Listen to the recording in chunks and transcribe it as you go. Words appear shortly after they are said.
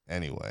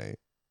Anyway.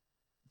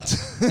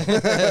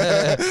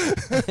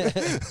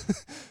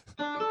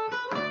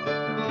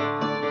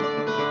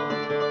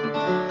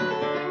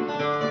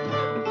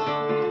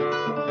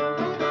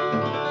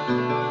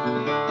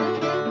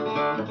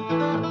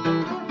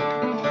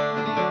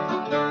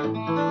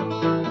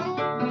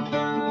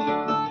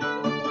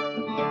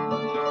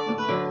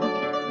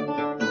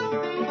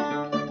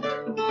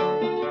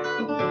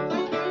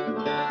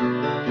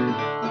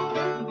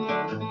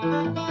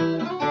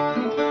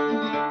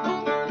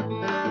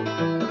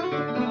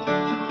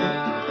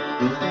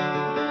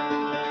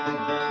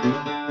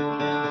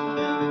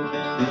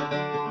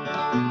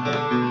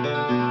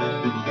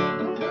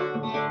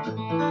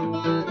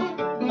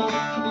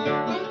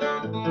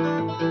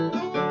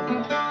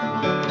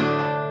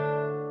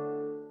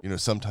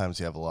 Sometimes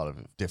you have a lot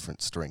of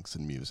different strengths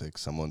in music.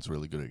 Someone's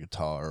really good at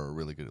guitar or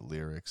really good at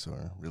lyrics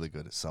or really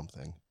good at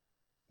something.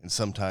 And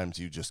sometimes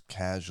you just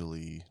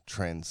casually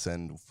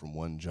transcend from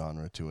one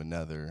genre to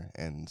another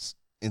and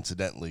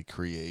incidentally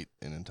create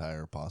an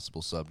entire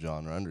possible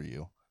subgenre under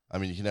you. I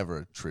mean, you can never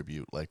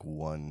attribute like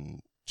one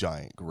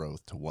giant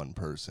growth to one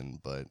person,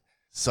 but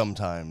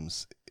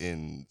sometimes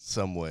in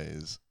some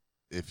ways,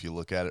 if you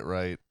look at it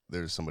right,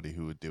 there's somebody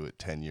who would do it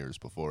 10 years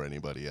before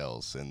anybody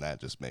else, and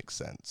that just makes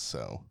sense.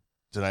 So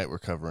tonight we're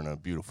covering a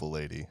beautiful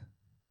lady.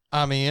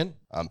 I'm Ian.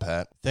 I'm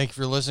Pat. Thank you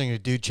for listening to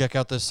Dude Check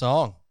Out This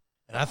Song.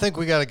 And I think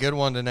we got a good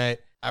one tonight.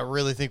 I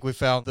really think we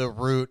found the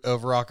root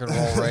of rock and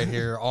roll right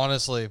here,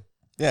 honestly.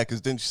 Yeah,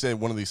 because didn't you say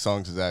one of these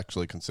songs is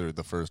actually considered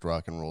the first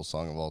rock and roll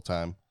song of all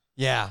time?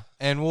 Yeah,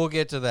 and we'll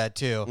get to that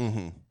too. Mm-hmm.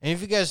 And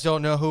if you guys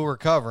don't know who we're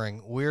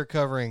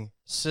covering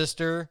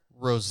Sister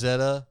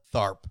Rosetta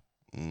Tharpe.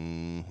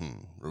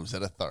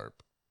 Rosetta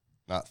Tharpe,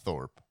 not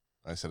Thorpe.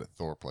 I said it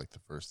Thorpe like the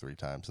first 3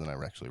 times, and then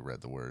I actually read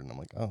the word, and I'm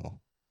like, oh,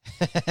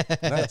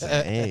 that's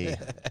an A.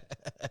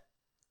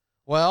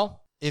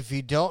 Well, if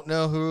you don't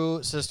know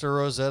who Sister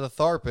Rosetta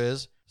Tharpe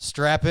is,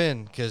 strap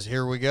in, because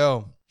here we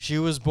go. She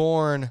was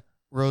born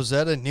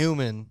Rosetta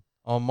Newman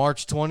on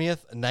March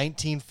 20th,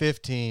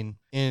 1915,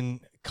 in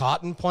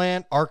Cotton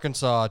Plant,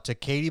 Arkansas, to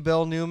Katie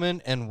Bell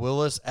Newman and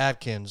Willis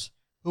Atkins,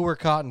 who were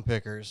cotton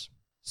pickers.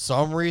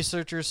 Some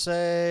researchers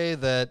say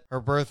that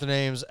her birth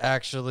name's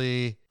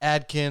actually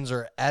Adkins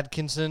or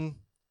Atkinson,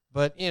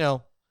 but,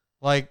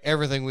 like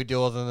everything we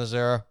deal with in this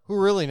era,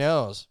 who really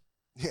knows?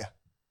 Yeah.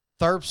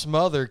 Tharpe's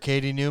mother,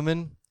 Katie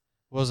Newman,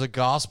 was a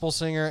gospel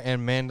singer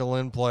and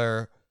mandolin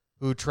player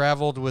who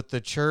traveled with the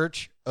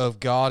Church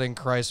of God in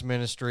Christ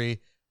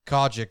Ministry,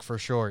 COGIC for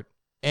short,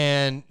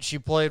 and she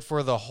played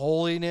for the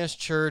Holiness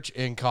Church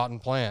in Cotton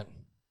Plant.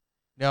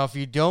 Now, if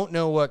you don't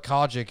know what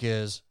COGIC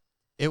is,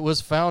 it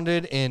was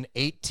founded in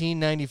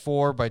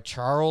 1894 by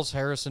Charles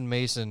Harrison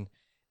Mason,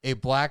 a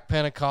black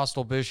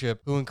Pentecostal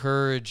bishop who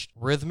encouraged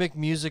rhythmic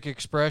music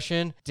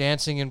expression,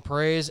 dancing and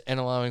praise, and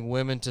allowing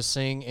women to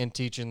sing and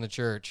teach in the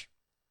church.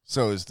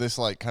 So is this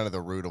like kind of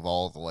the root of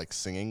all the like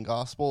singing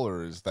gospel,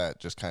 or is that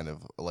just kind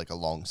of like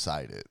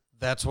alongside it?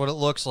 That's what it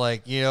looks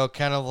like,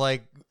 kind of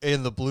like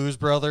in the Blues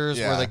Brothers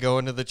where they go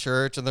into the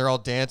church and they're all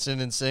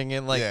dancing and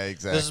singing. Like, yeah,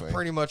 exactly. This is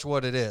pretty much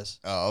what it is.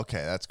 Oh,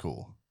 okay, that's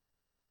cool.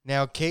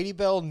 Now, Katie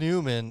Bell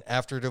Newman,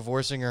 after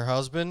divorcing her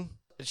husband,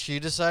 she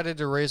decided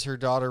to raise her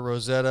daughter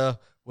Rosetta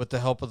with the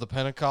help of the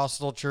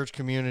Pentecostal church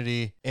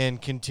community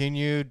and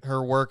continued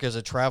her work as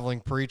a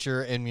traveling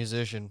preacher and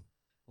musician.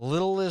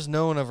 Little is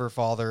known of her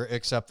father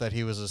except that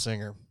he was a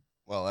singer.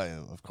 Well,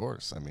 of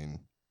course. I mean,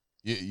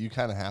 you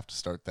kind of have to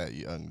start that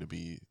young to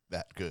be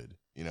that good.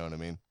 You know what I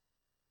mean?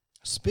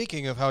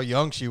 Speaking of how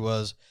young she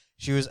was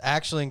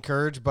actually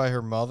encouraged by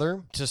her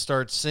mother to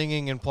start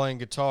singing and playing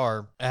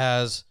guitar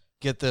as,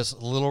 get this,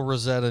 little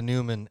Rosetta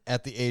Newman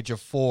at the age of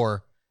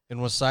 4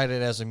 and was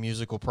cited as a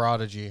musical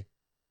prodigy.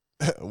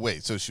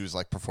 Wait, so she was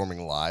like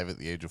performing live at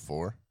the age of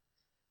 4?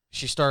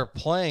 She started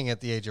playing at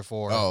the age of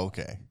 4. Oh,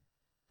 okay.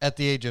 At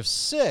the age of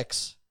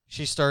 6,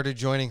 she started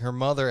joining her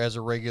mother as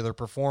a regular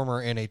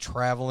performer in a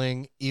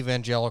traveling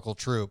evangelical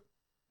troupe.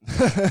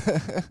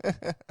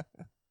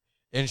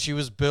 And she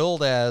was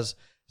billed as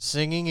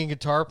singing and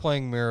guitar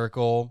playing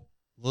miracle,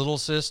 little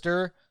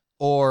sister,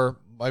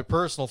 or my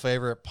personal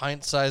favorite,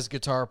 pint-sized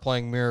guitar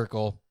playing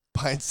miracle.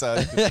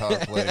 Pint-sized guitar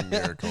playing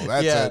miracle.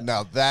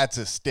 Now that's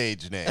a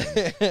stage name.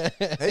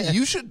 Hey,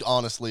 you should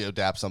honestly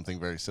adapt something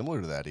very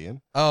similar to that,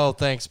 Ian. Oh,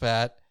 thanks,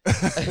 Pat.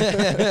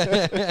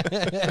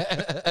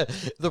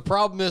 The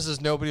problem is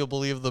nobody will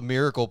believe the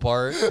miracle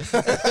part.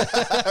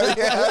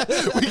 Yeah,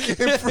 we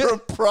came from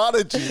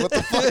Prodigy. What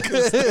the fuck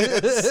is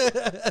this?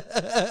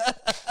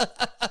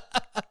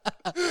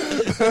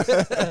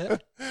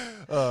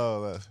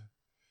 Oh,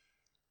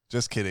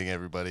 just kidding,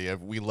 everybody.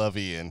 We love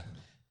Ian.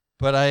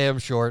 But I am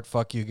short.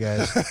 Fuck you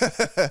guys.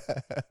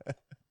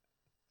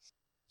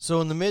 So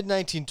in the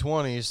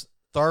mid-1920s,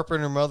 Tharpe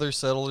and her mother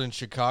settled in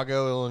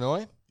Chicago,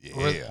 Illinois.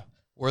 Yeah.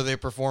 Where they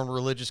performed a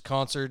religious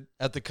concert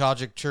at the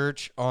COGIC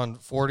Church on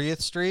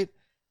 40th Street,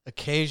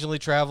 occasionally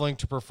traveling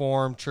to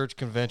perform church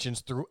conventions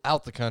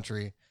throughout the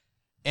country.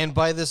 And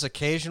by this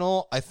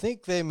occasional, I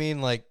think they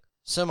mean like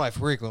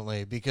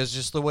semi-frequently, because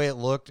just the way it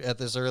looked at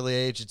this early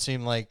age, it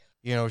seemed like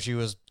You know, she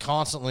was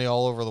constantly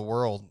all over the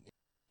world.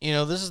 You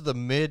know, this is the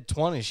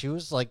mid-20s. She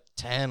was like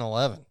 10,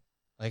 11.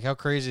 Like, how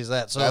crazy is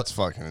that? So That's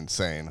fucking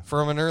insane.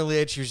 from an early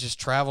age, she was just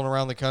traveling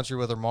around the country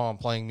with her mom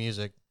playing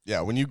music.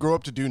 Yeah, when you grow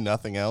up to do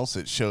nothing else,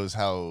 it shows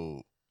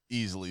how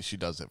easily she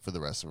does it for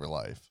the rest of her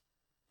life.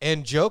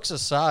 And jokes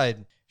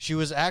aside, she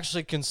was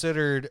actually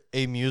considered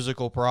a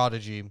musical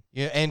prodigy.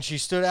 Yeah, and she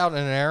stood out in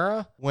an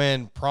era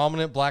when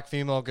prominent black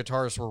female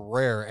guitarists were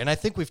rare. And I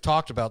think we've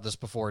talked about this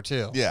before,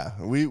 too. Yeah,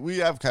 we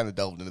have kind of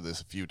delved into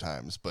this a few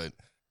times, but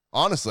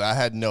honestly, I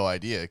had no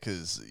idea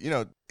because, you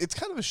know, it's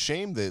kind of a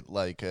shame that,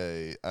 like,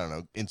 I don't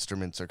know,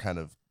 instruments are kind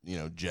of, you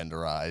know,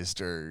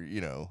 genderized or,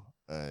 you know,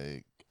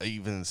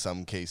 even in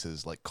some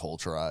cases, like,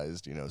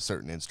 culturized. You know,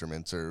 certain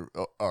instruments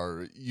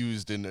are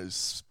used in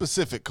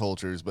specific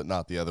cultures, but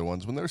not the other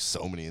ones, when there's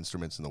so many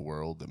instruments in the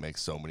world that make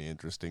so many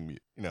interesting,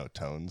 you know,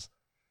 tones.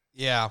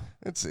 Yeah.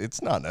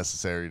 It's not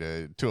necessary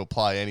to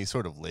apply any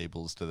sort of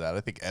labels to that. I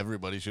think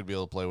everybody should be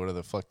able to play whatever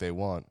the fuck they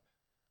want.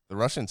 The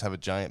Russians have a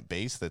giant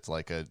bass that's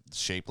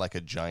shaped like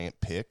a giant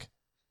pick.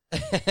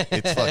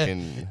 It's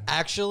fucking...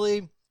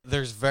 Actually,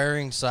 there's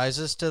varying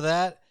sizes to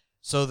that.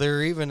 So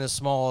they're even as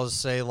small as,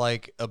 say,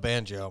 like a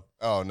banjo.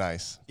 Oh,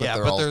 nice.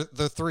 But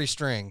they're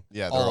 3-string.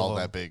 Yeah, they're all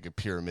that big, a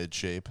pyramid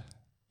shape.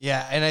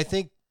 Yeah, and I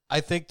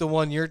think the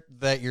one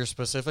you're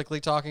specifically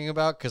talking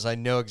about, because I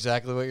know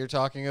exactly what you're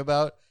talking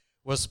about,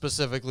 was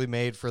specifically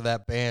made for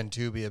that band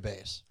to be a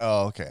bass.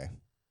 Oh, okay.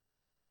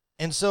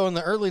 And so in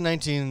the early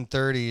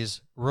 1930s,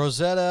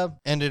 Rosetta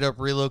ended up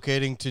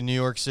relocating to New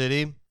York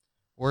City,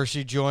 where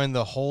she joined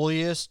the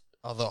Holiness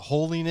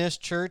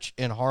Church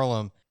in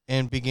Harlem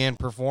and began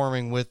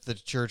performing with the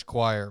church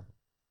choir.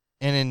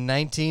 And in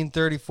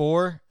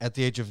 1934, at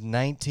the age of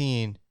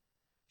 19,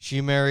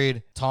 she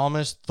married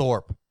Thomas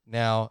Thorpe.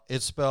 Now,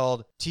 it's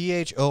spelled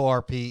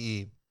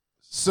Thorpe.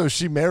 So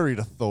she married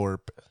a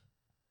Thorpe.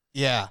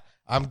 Yeah,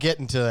 I'm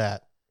getting to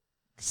that.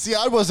 See,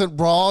 I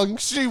wasn't wrong.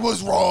 She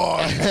was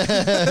wrong.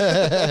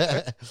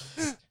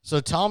 So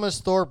Thomas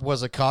Thorpe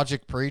was a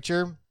Kojic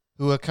preacher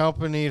who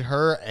accompanied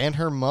her and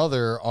her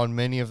mother on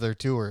many of their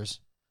tours.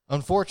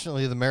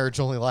 Unfortunately, the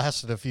marriage only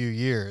lasted a few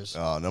years.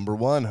 Oh, number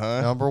one,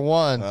 huh? Number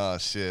one. Oh,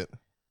 shit.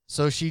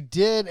 So she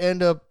did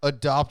end up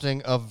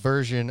adopting a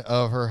version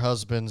of her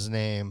husband's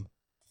name.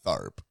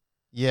 Tharp.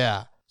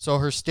 Yeah. So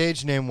her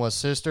stage name was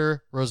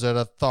Sister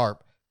Rosetta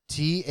Tharpe.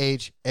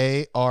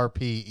 Tharpe.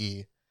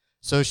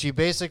 So she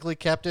basically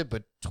kept it,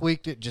 but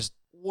tweaked it just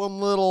one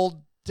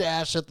little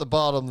dash at the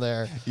bottom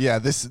there. Yeah,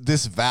 this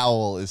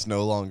vowel is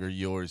no longer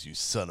yours, you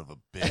son of a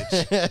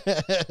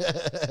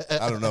bitch.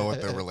 I don't know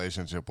what their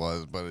relationship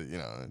was, but, you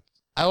know.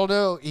 I don't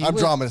know. I'm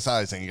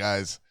dramatizing,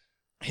 guys.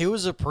 He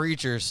was a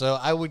preacher, so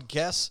I would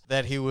guess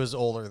that he was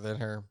older than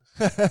her.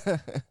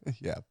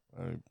 Yeah.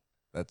 I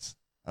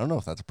don't know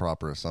if that's a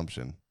proper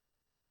assumption.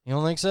 You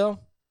don't think so?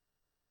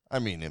 I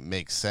mean, it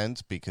makes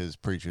sense because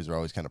preachers are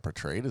always kind of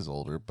portrayed as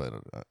older, but...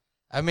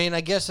 I mean,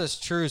 I guess that's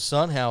true.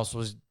 Sunhouse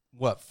was,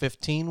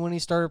 15 when he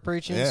started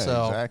preaching? Yeah,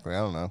 so. Exactly. I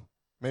don't know.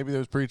 Maybe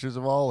there's preachers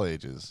of all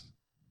ages.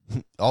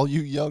 All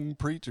you young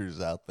preachers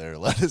out there,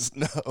 let us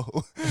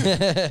know.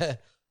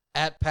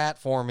 At Pat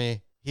for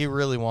me. He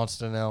really wants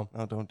to know.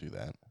 No, don't do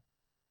that.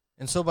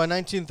 And so by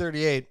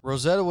 1938,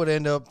 Rosetta would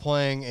end up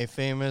playing a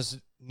famous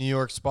New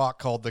York spot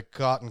called the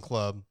Cotton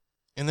Club.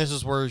 And this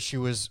is where she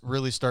was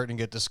really starting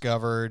to get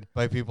discovered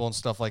by people and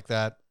stuff like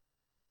that.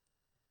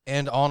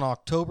 And on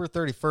October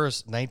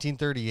 31st,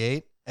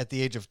 1938, at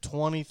the age of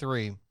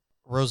 23,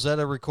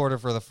 Rosetta recorded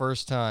for the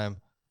first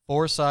time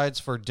 4 sides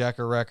for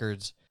Decca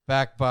Records,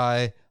 backed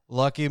by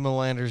Lucky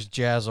Melander's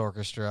Jazz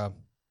Orchestra.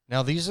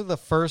 Now, these are the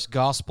first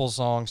gospel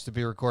songs to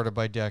be recorded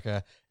by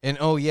Decca. And,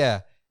 oh,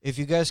 yeah, if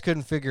you guys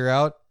couldn't figure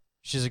out,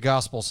 she's a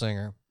gospel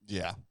singer.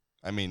 Yeah.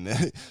 I mean,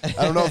 I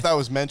don't know if that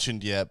was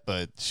mentioned yet,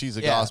 but she's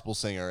a gospel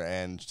singer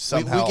and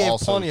somehow we gave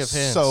also plenty of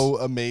hints. So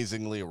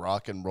amazingly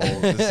rock and roll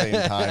at the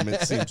same time.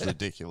 It seems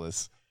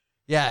ridiculous.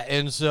 Yeah,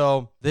 and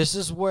so this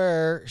is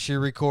where she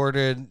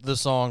recorded the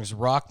songs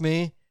Rock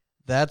Me,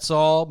 That's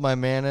All, My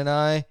Man and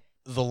I,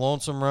 The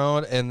Lonesome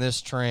Road, and This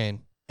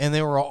Train. And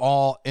they were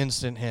all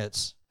instant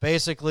hits,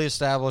 basically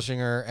establishing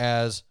her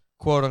as,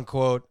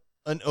 quote-unquote,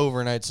 an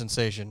overnight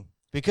sensation.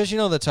 Because,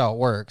 that's how it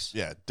works.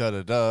 Yeah,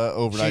 da-da-da,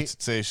 overnight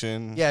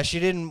sensation. Yeah,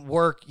 she didn't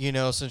work,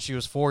 since she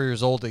was 4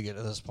 years old to get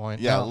to this point.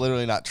 Yeah, No.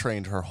 literally not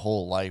trained her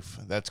whole life.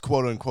 That's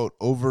quote-unquote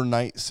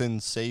overnight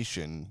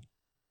sensation.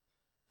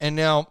 And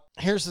now,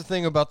 here's the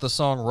thing about the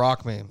song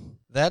Rock Me.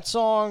 That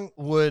song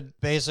would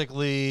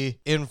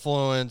basically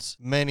influence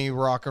many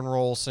rock and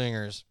roll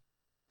singers.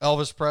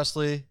 Elvis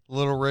Presley,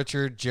 Little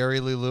Richard, Jerry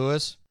Lee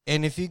Lewis.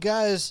 And if you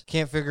guys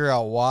can't figure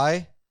out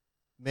why,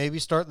 maybe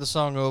start the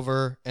song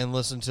over and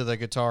listen to the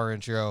guitar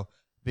intro,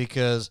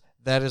 because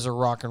that is a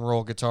rock and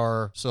roll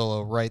guitar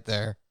solo right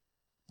there.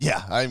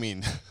 Yeah, I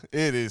mean,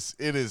 it is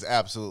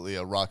absolutely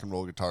a rock and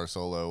roll guitar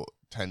solo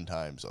 10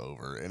 times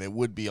over, and it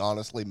would be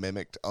honestly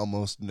mimicked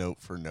almost note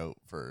for note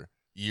for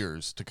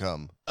years to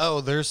come. Oh,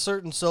 there's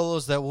certain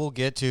solos that we'll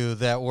get to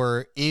that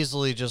were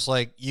easily just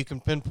like, you can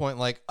pinpoint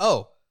like,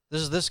 oh,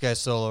 This is this guy's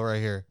solo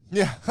right here.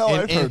 Yeah, in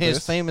I've heard his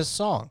this. famous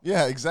song.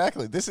 Yeah,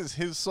 exactly. This is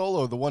his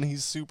solo, the one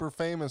he's super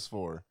famous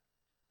for.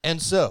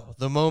 And so,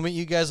 the moment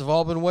you guys have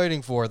all been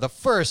waiting for, the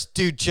first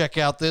Dude Check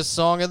Out This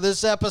Song of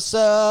this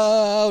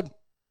episode.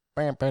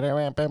 I'm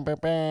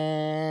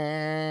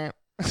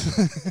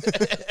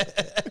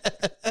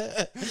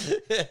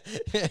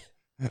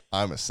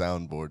a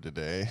soundboard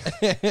today.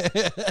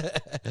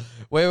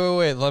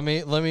 Wait. Let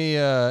me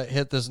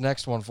hit this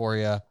next one for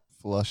you.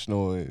 Flush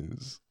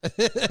noise. I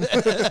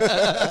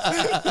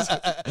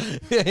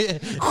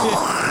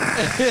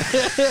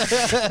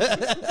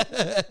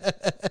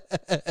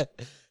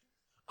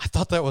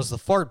thought that was the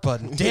fart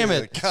button. Damn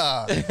it.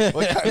 God,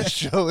 what kind of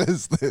show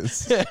is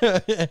this?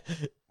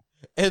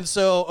 And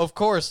so, of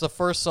course, the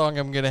first song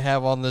I'm going to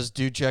have on this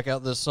Dude Check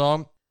Out This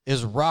Song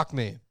is Rock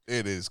Me.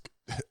 It is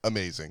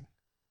amazing.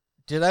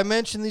 Did I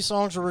mention these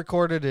songs were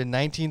recorded in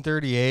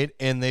 1938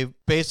 and they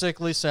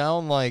basically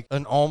sound like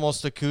an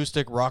almost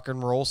acoustic rock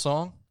and roll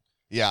song?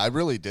 Yeah, I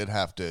really did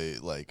have to,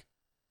 like,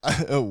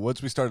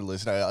 once we started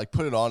listening, I like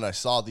put it on, I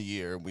saw the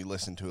year, and we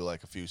listened to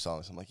like a few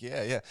songs. I'm like,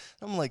 yeah.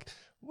 I'm like,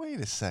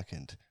 wait a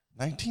second,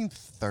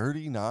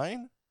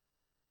 1939?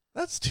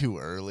 That's too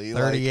early.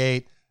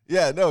 38.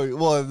 Yeah, no,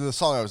 well, the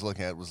song I was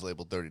looking at was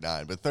labeled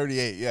 39, but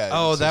 38, yeah.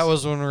 Oh, that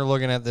was when we were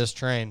looking at This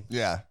Train.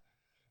 Yeah.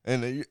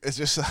 And it's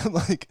just, I'm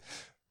like,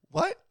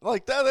 what?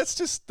 Like,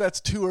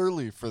 that's too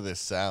early for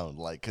this sound.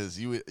 Like, because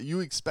you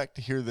expect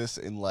to hear this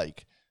in,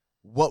 like,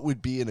 what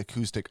would be an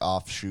acoustic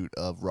offshoot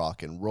of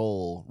rock and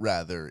roll,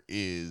 rather,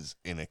 is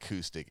an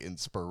acoustic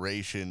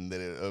inspiration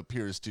that it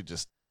appears to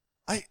just,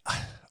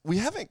 we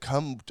haven't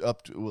come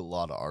up to a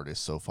lot of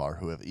artists so far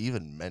who have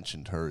even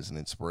mentioned her as an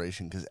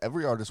inspiration, because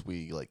every artist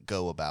we like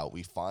go about,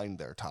 we find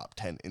their top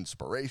 10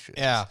 inspirations.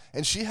 Yeah.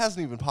 And she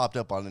hasn't even popped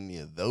up on any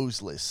of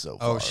those lists so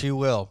far. Oh, she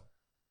will.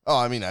 Oh,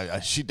 I mean,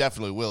 she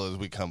definitely will as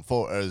we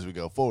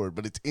go forward.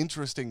 But it's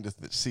interesting to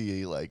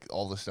see like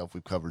all the stuff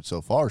we've covered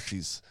so far.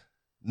 She's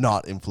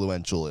not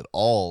influential at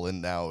all,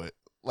 and now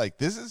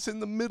this is in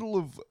the middle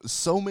of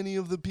so many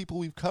of the people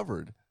we've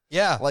covered.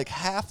 Yeah. Like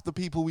half the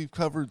people we've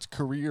covered's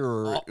career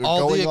are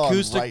all going the on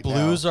acoustic right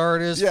blues now.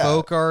 artists, Yeah.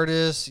 folk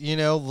artists,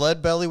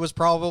 Lead Belly was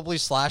probably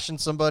slashing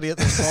somebody at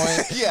this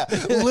point. Yeah,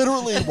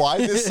 literally why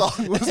this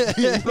song was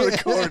being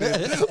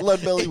recorded.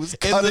 Lead Belly was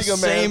cutting in the a man.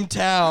 same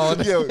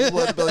town. Yeah,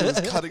 Lead Belly was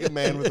cutting a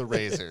man with a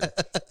razor.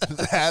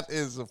 That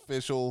is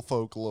official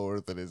folklore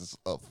that is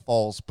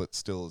false, but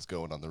still is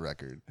going on the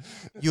record.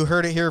 You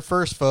heard it here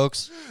first,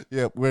 folks.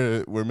 Yeah,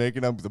 we're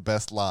making up the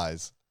best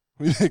lies.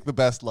 We make the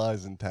best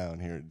lies in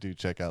town here. Do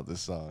check out this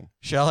song.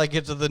 Shall I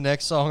get to the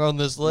next song on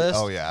this list?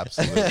 Oh, yeah,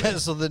 absolutely.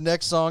 So the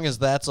next song is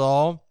That's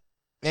All.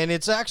 And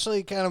it's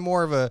actually kind of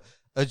more of a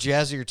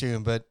jazzier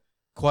tune, but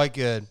quite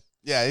good.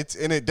 Yeah,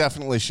 it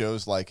definitely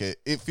shows like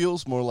it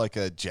feels more like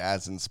a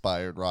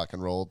jazz-inspired rock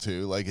and roll,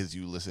 too, like as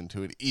you listen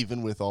to it,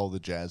 even with all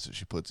the jazz that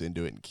she puts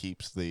into it and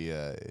keeps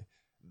the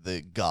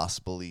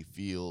gospel-y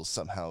feel.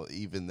 Somehow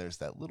even there's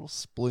that little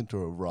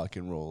splinter of rock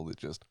and roll that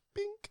just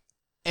bink.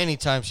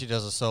 Anytime she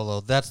does a solo,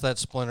 that's that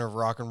splinter of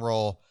rock and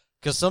roll.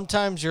 Because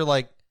sometimes you're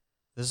like,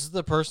 this is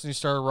the person who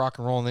started rock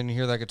and roll, and then you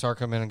hear that guitar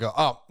come in and go,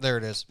 oh, there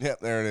it is. Yeah,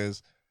 there it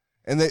is.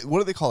 And what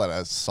do they call that?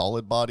 A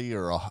solid body,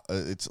 or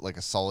it's like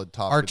a solid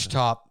top? Arch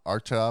top.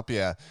 Arch top,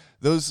 yeah.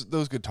 Those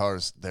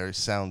guitars, they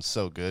sound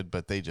so good,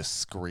 but they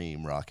just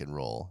scream rock and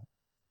roll.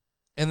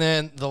 And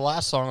then the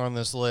last song on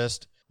this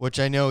list, which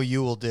I know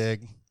you will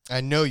dig,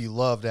 I know you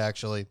loved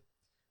actually,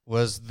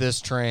 was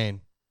This Train.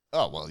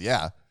 Oh, well,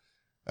 yeah.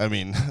 I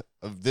mean,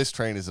 This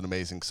Train is an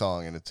amazing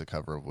song, and it's a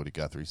cover of Woody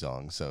Guthrie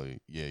song. So,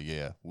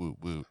 yeah, woot,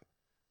 woot.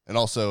 And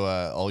also,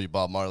 all you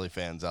Bob Marley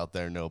fans out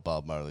there know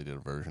Bob Marley did a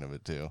version of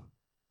it, too.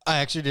 I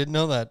actually didn't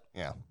know that.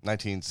 Yeah,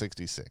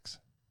 1966.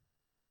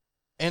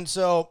 And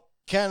so,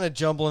 kind of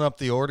jumbling up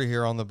the order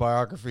here on the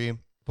biography,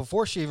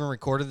 before she even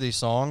recorded these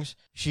songs,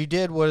 she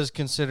did what is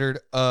considered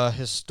a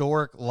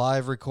historic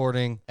live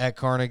recording at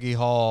Carnegie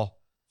Hall,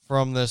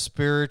 from the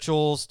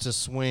spirituals to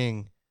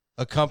swing,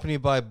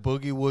 accompanied by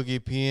boogie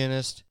woogie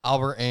pianist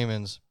Albert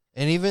Ammons.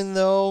 And even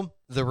though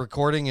the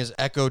recording is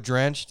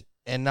echo-drenched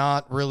and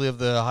not really of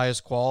the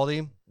highest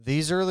quality,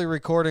 these early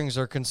recordings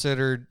are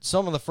considered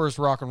some of the first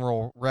rock and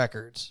roll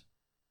records.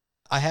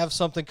 I have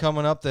something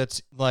coming up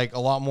that's like a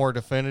lot more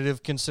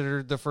definitive,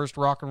 considered the first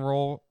rock and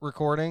roll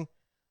recording,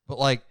 but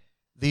like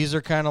these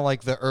are kind of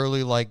like the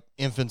early like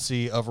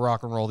infancy of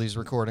rock and roll, these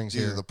recordings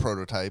These here. are the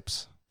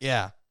prototypes.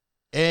 Yeah.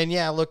 And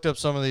yeah, I looked up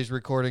some of these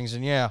recordings,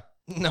 and yeah,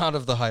 not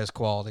of the highest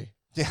quality.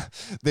 Yeah,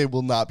 they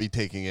will not be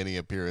taking any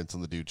appearance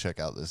on the Do Check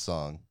Out This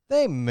Song.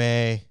 They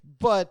may,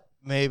 but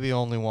maybe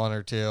only one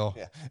or two.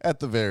 Yeah, at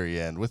the very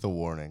end with a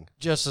warning.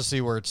 Just to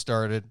see where it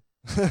started.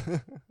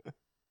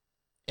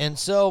 And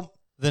so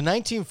the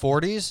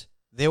 1940s,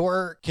 they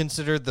were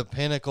considered the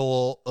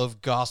pinnacle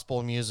of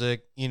gospel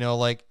music,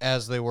 like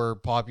as they were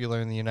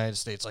popular in the United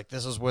States. Like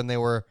this is when they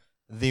were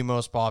the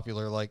most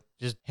popular, like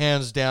just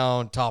hands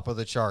down top of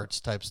the charts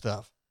type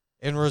stuff.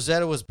 And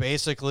Rosetta was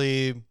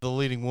basically the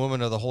leading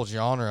woman of the whole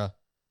genre.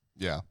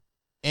 Yeah.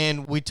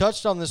 And we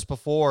touched on this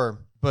before,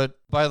 But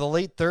by the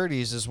late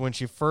 30s is when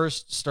she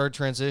first started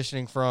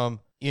transitioning from,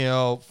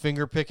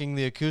 finger picking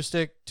the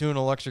acoustic to an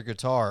electric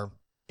guitar.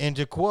 And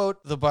to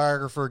quote the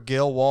biographer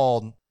Gail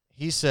Wald,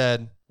 he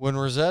said, when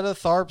Rosetta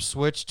Tharpe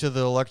switched to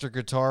the electric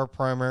guitar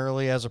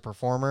primarily as a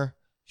performer,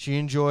 she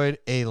enjoyed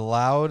a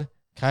loud,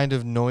 kind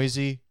of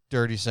noisy,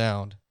 dirty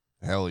sound.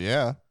 Hell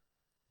yeah.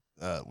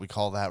 We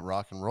call that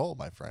rock and roll,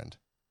 my friend.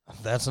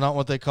 That's not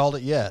what they called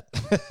it yet.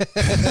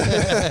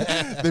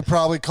 They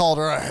probably called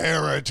her a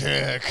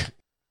heretic.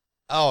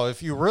 Oh,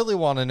 if you really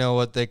want to know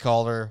what they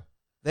called her,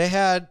 they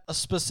had a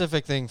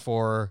specific thing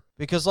for her.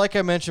 Because like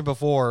I mentioned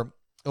before,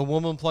 a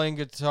woman playing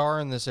guitar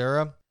in this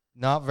era,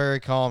 not very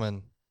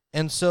common.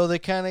 And so they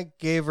kind of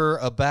gave her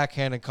a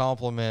backhanded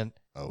compliment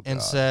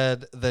and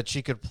said that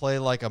she could play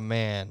like a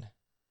man.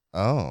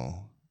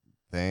 Oh,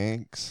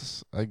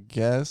 thanks, I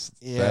guess.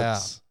 Yeah.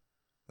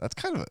 That's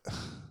kind of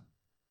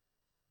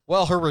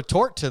Well, her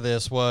retort to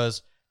this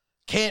was,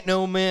 can't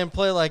no man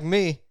play like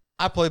me.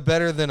 I play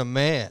better than a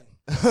man.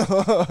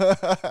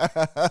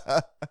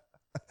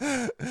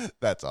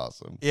 That's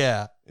awesome.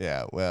 Yeah.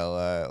 Yeah,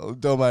 well,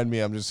 don't mind me.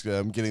 I'm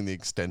getting the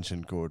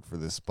extension cord for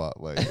this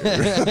spotlight.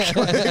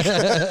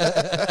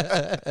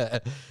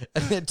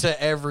 To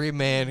every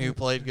man who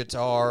played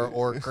guitar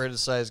or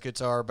criticized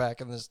guitar back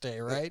in this day,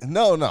 right?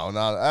 No, not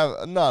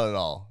at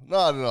all.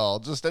 Not at all.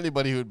 Just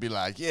anybody who'd be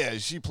like, yeah,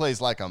 she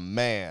plays like a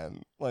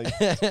man. Like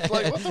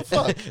what the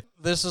fuck?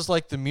 This is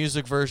like the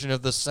music version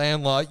of The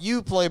Sandlot.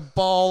 You play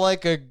ball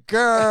like a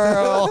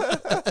girl.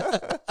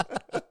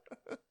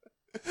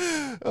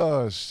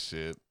 Oh,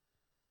 shit.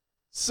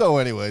 So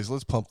anyways,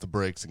 let's pump the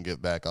brakes and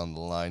get back on the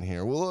line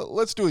here. Well,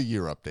 let's do a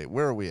year update.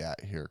 Where are we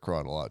at here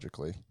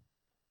chronologically?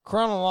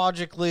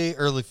 Chronologically,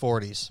 early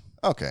 40s.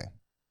 Okay.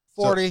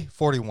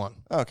 41.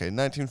 Okay,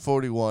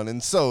 1941.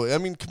 And so, I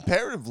mean,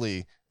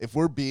 comparatively, if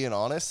we're being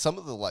honest, some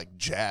of the like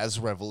jazz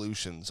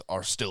revolutions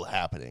are still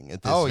happening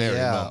at this very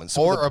moment.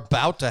 Or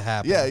about to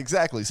happen. Yeah,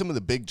 exactly. Some of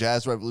the big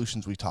jazz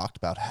revolutions we talked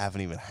about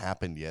haven't even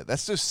happened yet.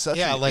 That's just such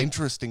an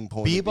interesting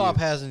point. Bebop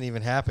hasn't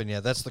even happened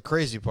yet. That's the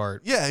crazy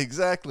part. Yeah,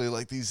 exactly.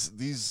 Like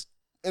these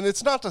and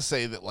it's not to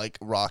say that like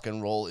rock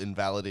and roll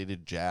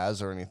invalidated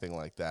jazz or anything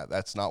like that.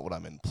 That's not what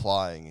I'm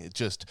implying. It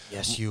just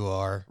Yes, you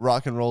are.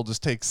 Rock and roll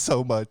just takes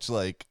so much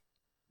like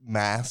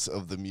mass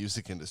of the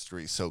music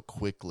industry so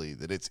quickly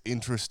that it's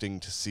interesting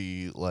to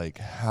see like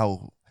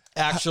how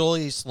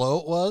actually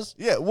slow it was.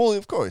 Yeah, well,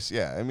 of course,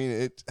 yeah. I mean,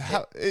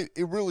 it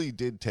really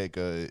did take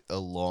a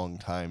long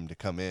time to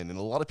come in, and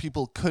a lot of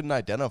people couldn't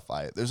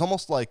identify it. There's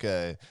almost like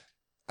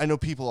I know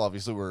people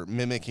obviously were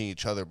mimicking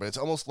each other, but it's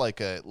almost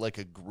like a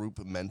group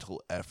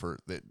mental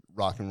effort that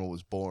rock and roll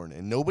was born,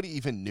 and nobody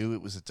even knew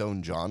it was its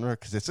own genre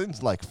because it's in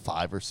like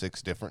 5 or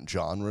 6 different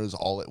genres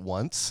all at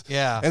once.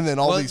 Yeah, and then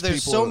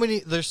there's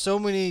so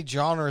many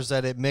genres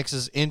that it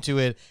mixes into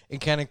it and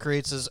kind of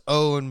creates its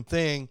own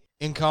thing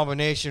in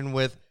combination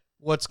with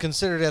what's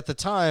considered at the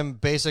time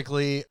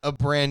basically a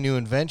brand new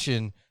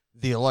invention,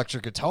 the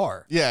electric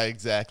guitar. Yeah,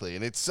 exactly.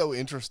 And it's so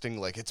interesting.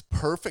 Like, it's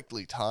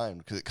perfectly timed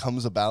because it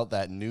comes about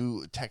that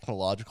new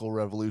technological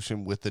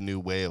revolution with the new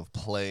way of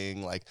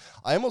playing. Like,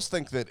 I almost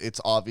think that it's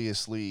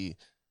obviously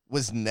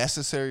was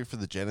necessary for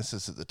the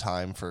Genesis at the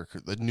time for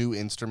the new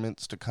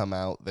instruments to come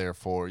out.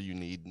 Therefore, you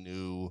need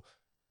new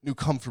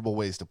comfortable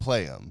ways to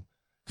play them.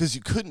 Because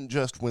you couldn't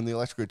just, when the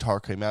electric guitar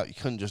came out, you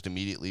couldn't just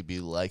immediately be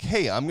like,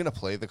 hey, I'm going to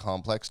play the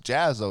complex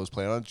jazz I was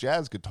playing on a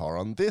jazz guitar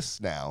on this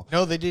now.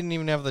 No, they didn't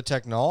even have the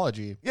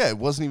technology. Yeah, it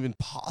wasn't even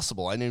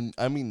possible. I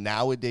mean,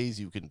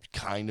 nowadays you can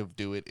kind of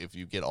do it if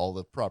you get all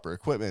the proper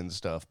equipment and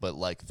stuff. But,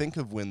 like, think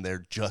of when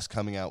they're just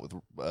coming out with,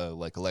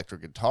 like,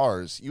 electric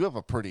guitars. You have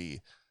a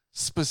pretty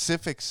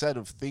specific set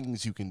of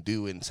things you can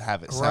do and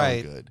have it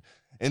sound good.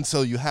 And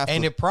so you have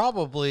and it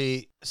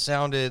probably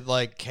sounded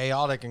like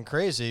chaotic and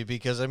crazy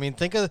because, I mean,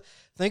 think of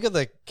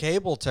the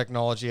cable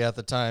technology at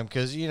the time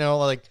because,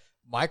 like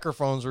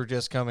microphones were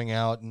just coming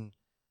out and,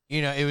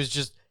 it was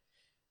just,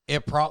 they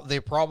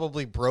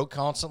probably broke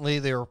constantly.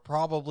 They were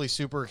probably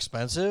super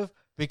expensive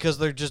because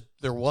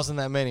there wasn't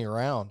that many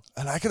around.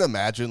 And I can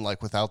imagine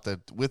like without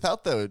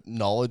the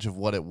knowledge of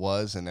what it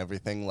was and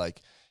everything,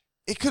 like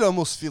it could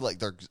almost feel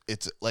like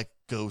it's like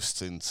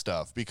ghosts and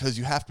stuff because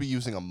you have to be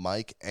using a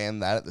mic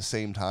and that at the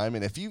same time.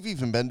 And if you've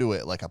even been to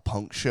it like a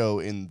punk show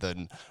in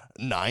the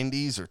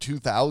 90s or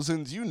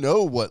 2000s, you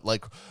know what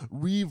like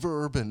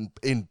reverb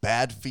and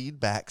bad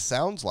feedback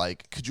sounds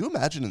like. Could you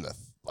imagine in the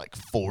like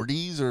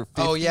 40s or 50s?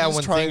 Oh yeah,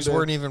 when things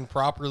weren't even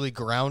properly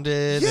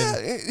grounded.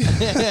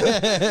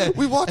 Yeah.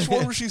 We watched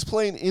one where she's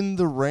playing In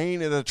the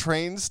Rain at a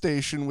train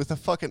station with a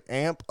fucking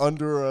amp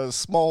under a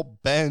small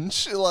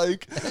bench.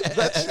 Like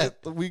that shit,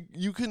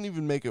 you couldn't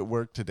even make it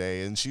work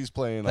today. And she's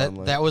playing on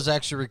like, that was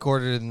actually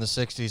recorded in the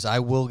 60s. I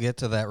will get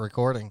to that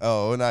recording.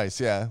 Oh,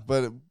 nice. Yeah.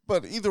 But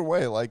either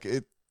way, like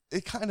it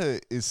kind of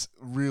is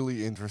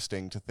really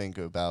interesting to think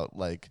about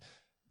like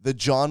the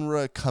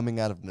genre coming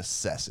out of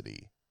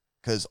necessity.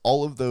 Because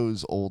all of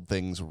those old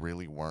things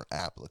really weren't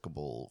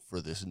applicable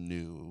for this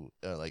new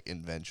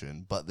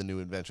invention, but the new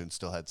invention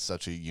still had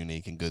such a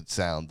unique and good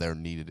sound.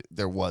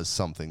 There was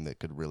something that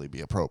could really be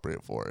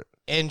appropriate for it.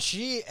 And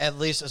she, at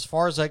least as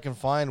far as I can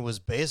find, was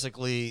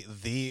basically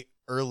the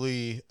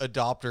early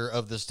adopter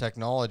of this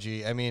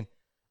technology. I mean,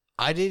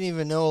 I didn't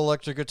even know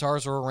electric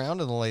guitars were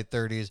around in the late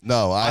 30s.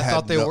 No, I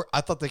thought they were.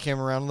 I thought they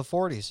came around in the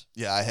 40s.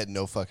 Yeah, I had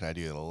no fucking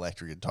idea that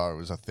electric guitar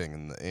was a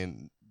thing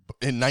in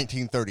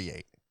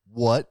 1938.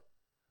 What?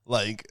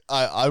 Like,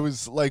 I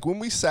was, like, when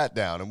we sat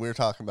down and we were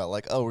talking about,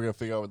 like, oh, we're going to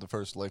figure out what the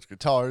first electric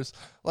guitars,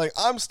 like,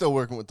 I'm still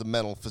working with the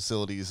mental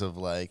facilities of,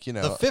 like, you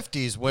know. The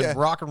 50s when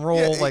rock and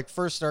roll,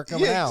 first started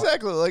coming out. Yeah,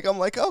 exactly. Like, I'm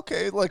like,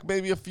 okay, like,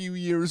 maybe a few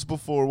years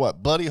before,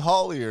 what, Buddy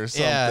Holly or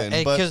something. Yeah,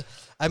 because,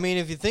 I mean,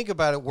 if you think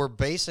about it, we're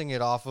basing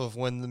it off of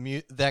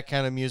when that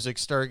kind of music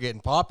started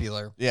getting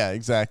popular. Yeah,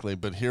 exactly.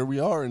 But here we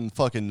are in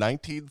fucking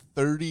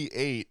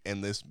 1938,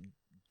 and this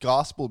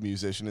gospel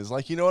musician is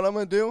like, you know what I'm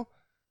going to do?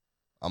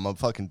 I'm going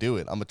to fucking do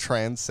it. I'm going to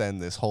transcend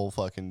this whole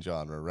fucking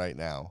genre right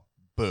now.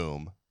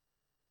 Boom.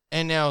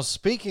 And now,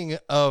 speaking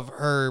of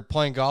her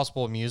playing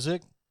gospel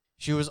music,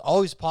 she was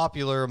always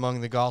popular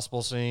among the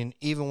gospel scene,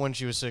 even when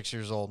she was 6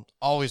 years old.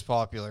 Always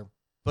popular.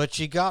 But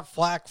she got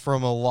flack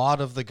from a lot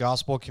of the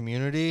gospel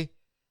community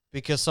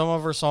because some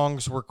of her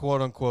songs were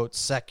quote-unquote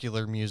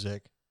secular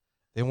music.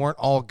 They weren't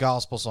all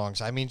gospel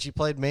songs. I mean, she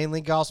played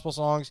mainly gospel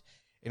songs,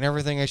 and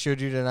everything I showed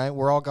you tonight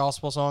were all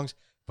gospel songs,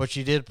 but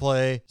she did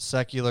play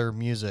secular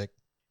music.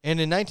 And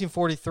in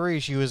 1943,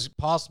 she was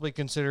possibly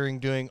considering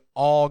doing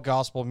all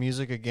gospel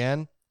music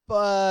again,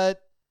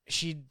 but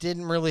she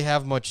didn't really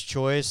have much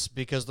choice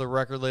because the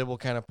record label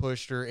kind of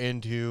pushed her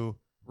into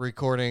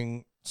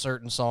recording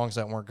certain songs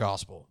that weren't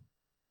gospel.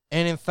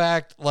 And in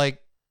fact,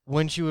 like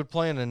when she would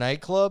play in a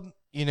nightclub,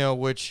 you know,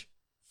 which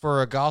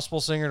for a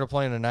gospel singer to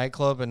play in a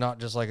nightclub and not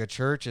just like a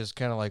church is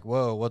kind of like,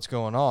 whoa, what's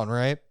going on,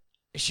 right?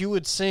 She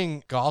would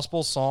sing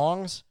gospel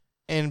songs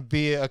and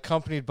be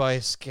accompanied by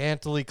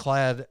scantily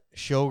clad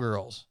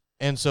showgirls.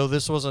 And so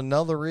this was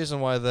another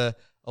reason why a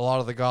lot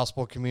of the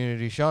gospel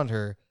community shunned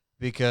her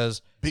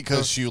because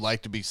she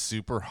liked to be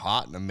super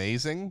hot and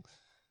amazing.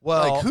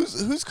 Well, like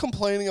who's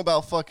complaining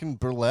about fucking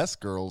burlesque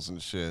girls and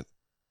shit?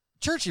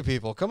 Churchy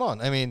people, come on.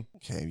 I mean,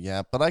 okay,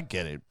 yeah, but I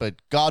get it. But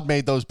God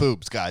made those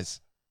boobs, guys.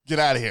 Get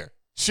out of here.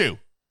 Shoo.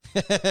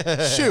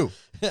 Shoo.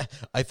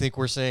 I think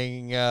we're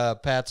saying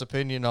Pat's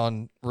opinion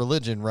on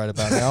religion right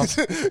about now.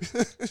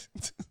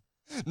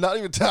 Not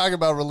even talking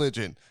about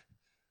religion,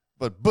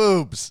 but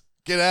boobs.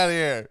 Get out of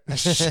here.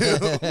 Shoo.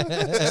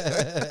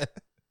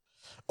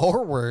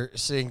 Or we're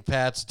seeing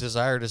Pat's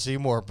desire to see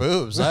more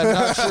boobs. I'm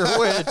not sure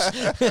which.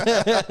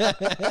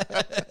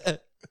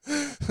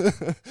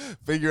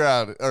 Figure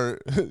out,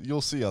 or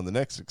you'll see on the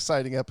next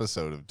exciting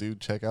episode of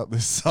Dude, Check Out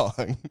This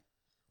Song.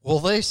 Will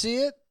they see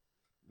it?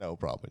 No,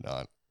 probably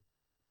not.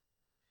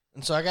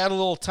 And so I got a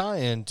little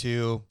tie-in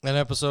to an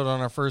episode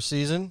on our first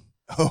season.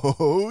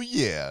 Oh,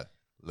 yeah.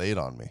 Lay it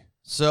on me.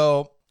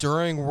 So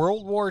during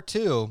World War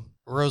II,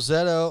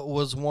 Rosetta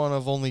was one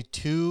of only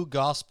 2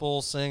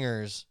 gospel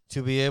singers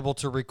to be able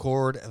to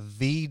record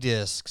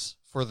V-discs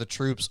for the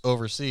troops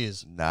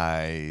overseas.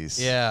 Nice.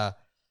 Yeah.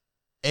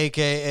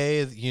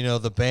 AKA, you know,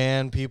 the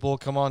band people.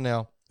 Come on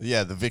now.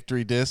 Yeah, the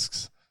victory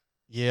discs.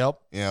 Yep.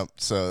 Yep.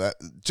 So that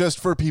just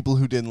for people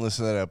who didn't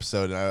listen to that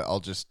episode, and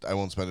I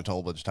won't spend a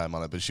whole bunch of time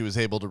on it, but she was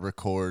able to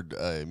record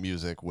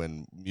music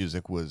when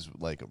music was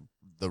like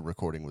the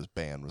recording was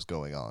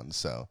going on.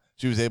 So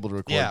she was able to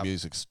record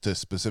music to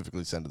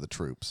specifically send to the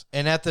troops.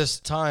 And at this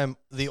time,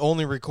 the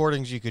only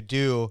recordings you could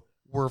do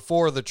were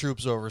for the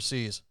troops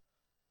overseas.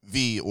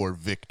 V or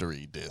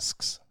victory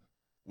discs,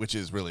 which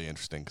is really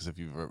interesting because if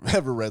you've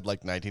ever read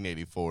like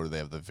 1984, they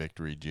have the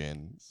victory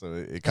gin. So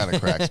it kind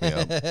of cracks me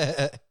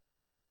up.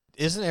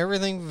 Isn't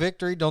everything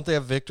victory? Don't they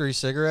have victory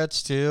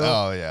cigarettes too?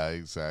 Oh yeah,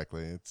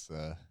 exactly. It's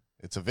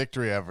a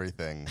victory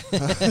everything.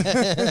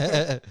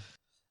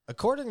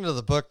 According to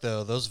the book,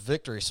 though, those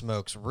victory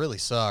smokes really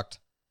sucked.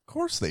 Of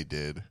course they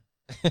did.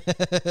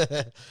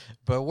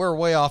 But we're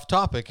way off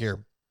topic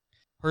here.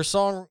 Her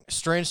song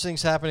Strange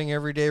Things Happening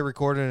Every Day,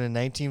 recorded in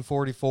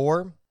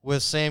 1944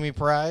 with Sammy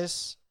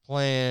Price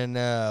playing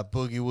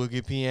boogie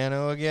woogie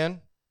piano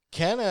again,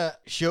 kind of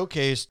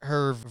showcased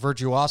her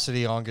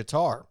virtuosity on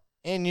guitar.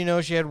 And, you know,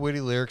 she had witty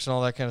lyrics and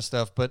all that kind of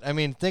stuff. But, I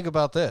mean, think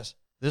about this.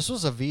 This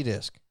was a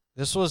V-disc.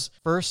 This was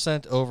first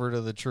sent over to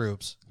the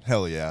troops.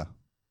 Hell yeah.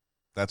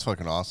 That's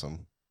fucking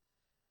awesome.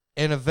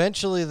 And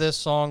eventually this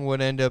song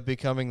would end up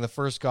becoming the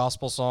first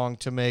gospel song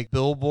to make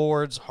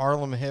Billboard's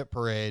Harlem Hit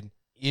Parade.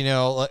 You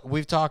know,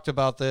 we've talked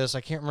about this. I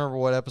can't remember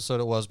what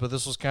episode it was, but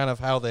this was kind of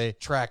how they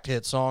tracked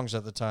hit songs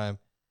at the time.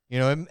 You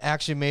know, it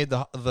actually made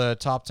the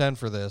top 10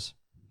 for this.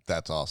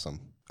 That's awesome.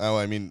 Oh,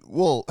 I mean,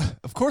 well,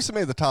 of course it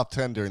made the top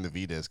 10 during the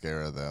V-disc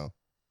era, though.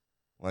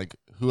 Like,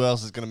 who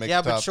else is going to make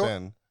the top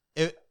 10?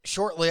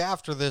 Shortly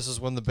after this is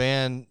when the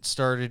band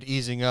started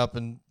easing up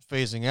and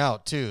phasing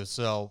out, too.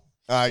 So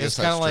I guess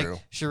that's kind of true.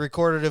 like she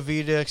recorded a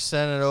V-disc,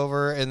 sent it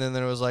over, and then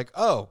it was like,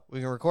 oh,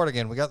 we can record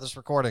again. We got this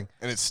recording.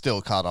 And it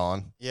still caught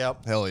on.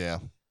 Yep. Hell yeah.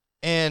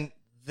 And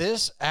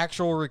this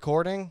actual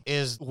recording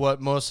is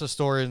what most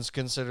historians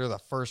consider the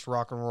first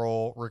rock and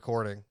roll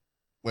recording.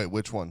 Wait,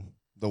 which one?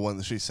 The one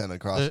that she sent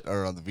across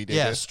or on the video?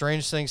 Yeah, disc?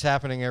 Strange Things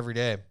Happening Every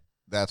Day.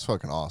 That's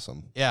fucking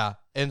awesome. Yeah,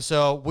 and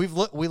so we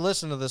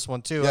listened to this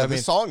one too. Yeah, I the mean,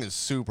 song is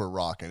super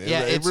rocking.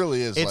 It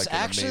really is. It's like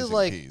actually an amazing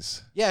like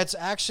piece. Yeah, it's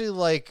actually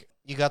like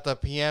you got the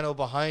piano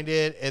behind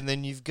it, and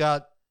then you've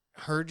got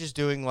her just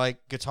doing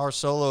like guitar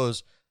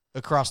solos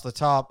across the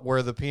top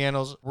where the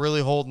piano's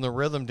really holding the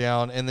rhythm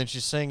down, and then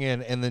she's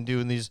singing and then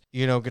doing these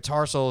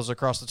guitar solos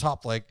across the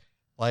top like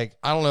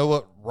I don't know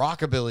what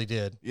rockabilly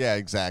did. Yeah,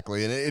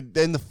 exactly. And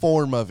the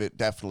form of it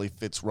definitely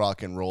fits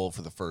rock and roll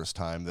for the first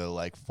time, though,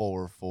 like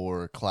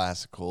 4/4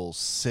 classical,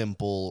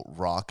 simple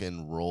rock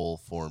and roll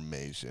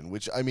formation,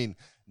 which, I mean,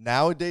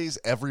 nowadays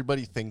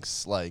everybody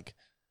thinks like,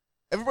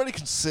 everybody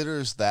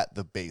considers that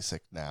the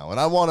basic now. And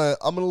I'm going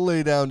to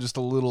lay down just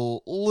a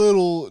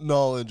little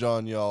knowledge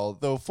on y'all,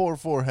 though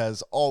 4/4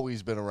 has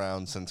always been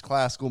around since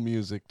classical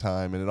music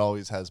time, and it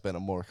always has been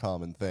a more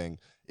common thing.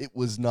 It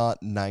was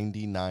not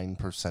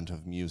 99%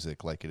 of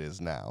music like it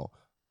is now.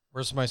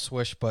 Where's my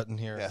swish button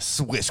here? Yeah,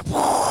 swish.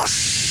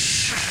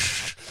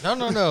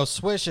 No.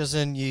 Swish as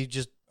in you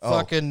just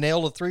fucking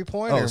nailed a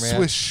 3-pointer, man.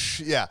 Swish.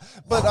 Yeah.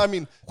 But I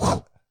mean,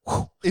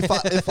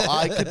 if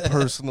I could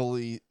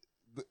personally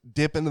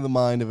dip into the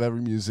mind of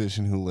every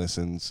musician who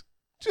listens,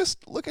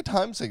 just look at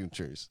time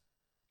signatures.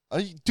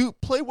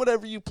 Play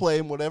whatever you play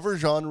in whatever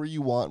genre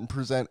you want and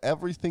present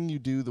everything you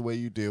do the way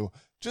you do.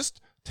 Just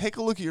take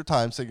a look at your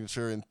time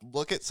signature and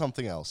look at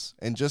something else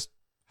and just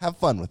have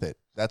fun with it.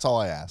 That's all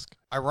I ask.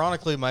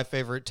 Ironically, my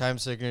favorite time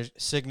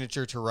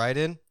signature to write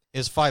in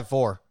is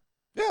 5/4.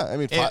 Yeah, I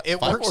mean,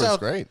 it works out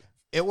great.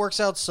 It works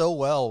out so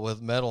well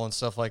with metal and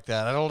stuff like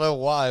that. I don't know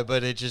why,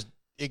 but it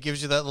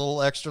gives you that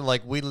little extra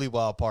like wheedly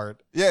wow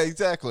part. Yeah,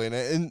 exactly.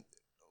 And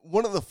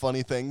one of the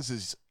funny things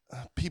is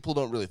people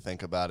don't really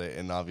think about it,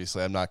 and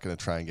obviously I'm not going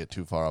to try and get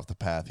too far off the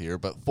path here,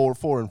 but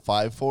 4/4 and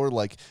 5/4,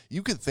 like,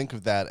 you could think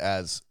of that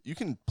as, you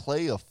can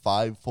play a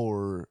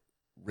 5/4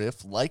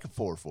 riff like a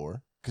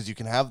 4/4, because you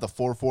can have the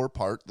 4/4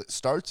 part that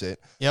starts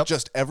it. Yep.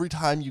 Just every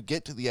time you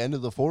get to the end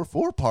of the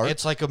 4/4 part,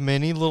 It's like a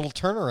mini little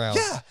turnaround.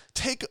 yeah,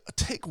 take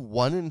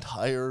one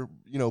entire,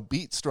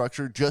 beat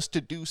structure just to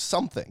do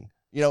something.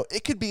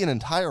 It could be an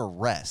entire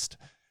rest.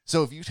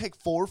 So if you take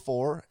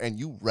 4/4 and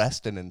you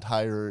rest an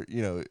entire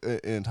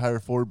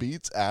 4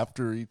 beats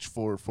after each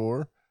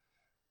 4/4,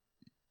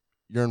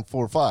 you're in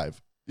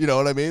 4/5. You know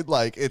what I mean?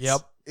 Like,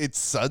 it's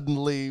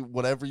suddenly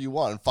whatever you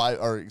want. We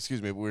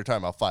were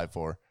talking about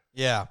 5/4.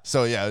 Yeah.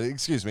 So yeah,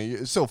 excuse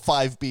me. So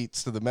 5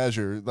 beats to the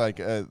measure, like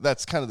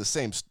that's kind of the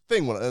same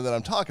thing that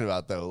I'm talking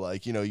about, though.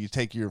 Like, you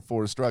take your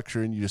 4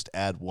 structure and you just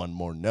add one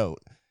more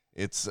note.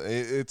 It's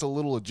a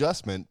little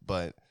adjustment,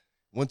 but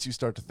once you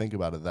start to think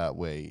about it that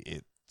way,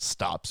 it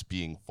stops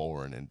being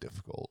foreign and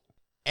difficult.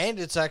 And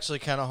it's actually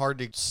kind of hard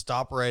to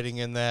stop writing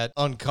in that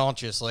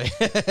unconsciously.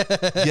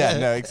 Yeah,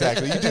 no,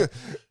 exactly. You do.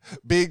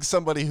 Being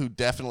somebody who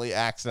definitely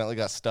accidentally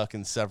got stuck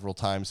in several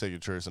time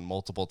signatures and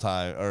multiple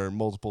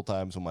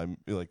times in my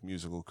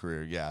musical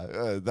career.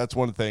 Yeah, that's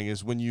one thing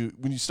is when you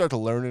start to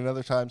learn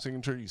another time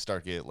signature, you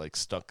start to get like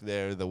stuck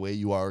there the way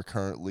you are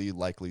currently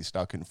likely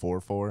stuck in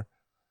 4/4.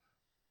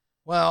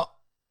 Well,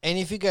 and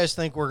if you guys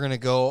think we're going to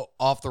go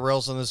off the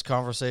rails in this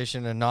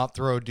conversation and not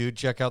throw Dude,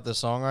 Check Out This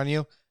Song on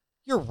you,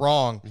 you're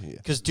wrong.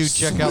 Because, Dude,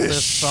 check out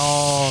this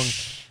song.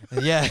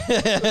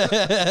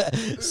 Yeah.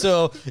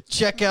 So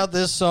check out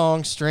this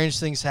song, Strange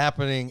Things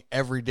Happening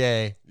Every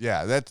Day.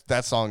 Yeah,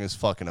 that song is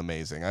fucking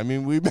amazing. I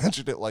mean, we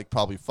mentioned it like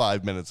probably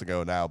 5 minutes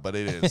ago now, but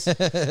it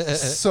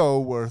is so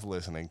worth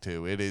listening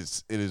to. It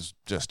is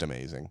just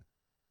amazing.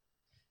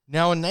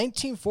 Now, in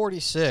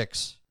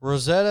 1946,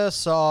 Rosetta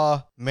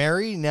saw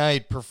Mary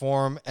Knight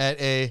perform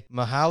at a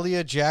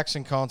Mahalia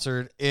Jackson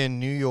concert in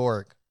New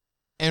York.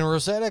 And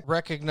Rosetta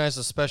recognized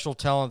the special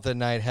talent that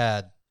Knight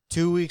had.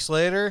 2 weeks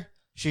later,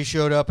 she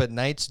showed up at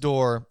Knight's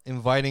door,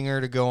 inviting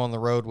her to go on the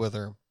road with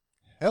her.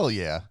 Hell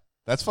yeah.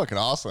 That's fucking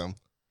awesome.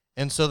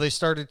 And so they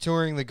started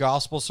touring the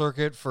gospel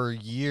circuit for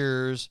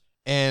years.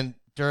 And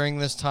during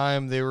this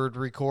time, they would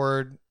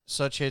record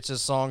such hits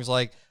as songs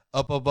like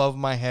Up Above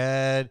My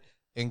Head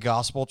and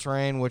Gospel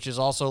Train, which is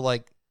also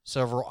like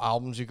several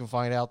albums you can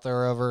find out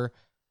there of her.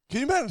 Can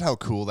you imagine how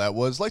cool that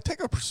was? Like,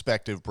 take a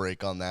perspective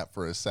break on that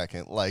for a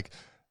second. Like,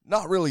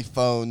 not really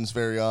phones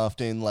very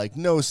often, like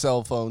no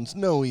cell phones,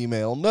 no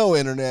email, no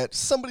internet.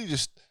 Somebody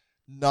just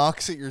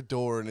knocks at your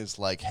door and is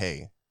like,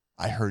 hey,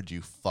 I heard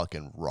you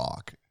fucking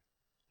rock.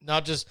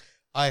 Not just,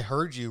 I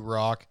heard you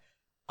rock.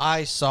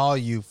 I saw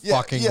you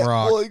fucking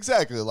rock. Well,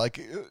 exactly. Like,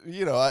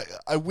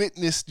 I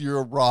witnessed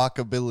your rock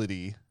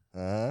ability.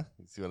 You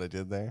see what I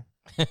did there?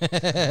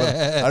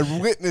 I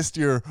witnessed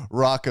your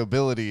rock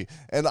ability,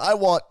 and I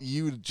want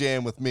you to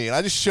jam with me. And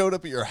I just showed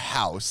up at your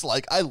house.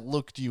 Like, I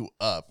looked you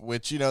up,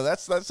 which,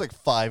 that's like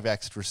 5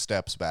 extra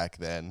steps back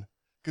then.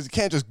 Because you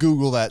can't just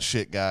Google that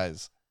shit,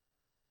 guys.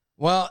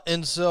 Well,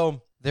 and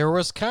so there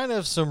was kind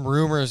of some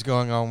rumors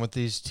going on with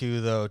these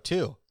two, though,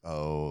 too.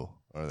 Oh,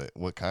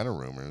 what kind of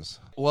rumors?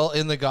 Well,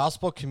 in the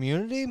gospel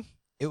community,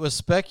 it was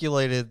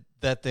speculated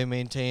that they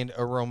maintained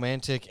a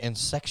romantic and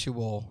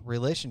sexual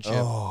relationship.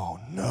 Oh,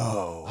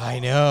 no. I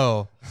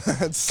know. That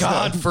God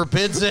sounds-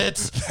 forbids it.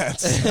 That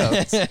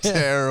sounds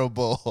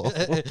terrible.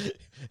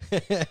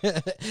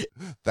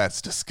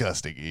 That's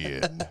disgusting,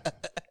 Ian.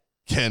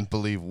 Can't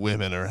believe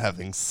women are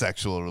having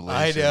sexual I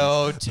relations.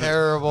 know,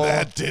 terrible.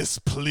 That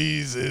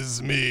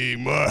displeases me.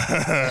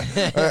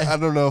 I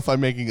don't know if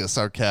I'm making a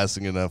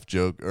sarcastic enough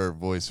joke or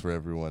voice for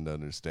everyone to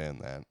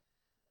understand that.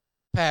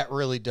 Pat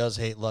really does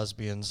hate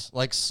lesbians,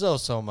 like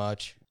so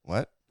much.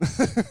 What?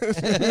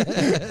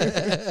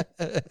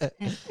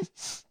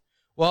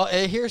 Well,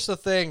 here's the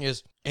thing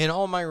is, in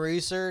all my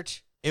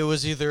research, it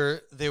was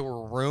either they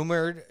were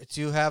rumored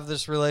to have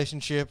this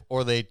relationship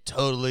or they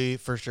totally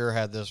for sure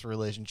had this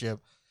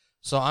relationship.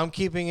 So I'm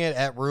keeping it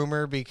at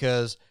rumor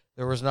because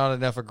there was not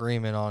enough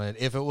agreement on it.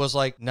 If it was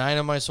like 9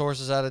 of my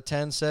sources out of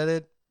 10 said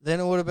it, then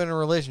it would have been a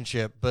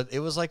relationship. But it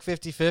was like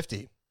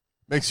 50-50.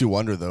 Makes you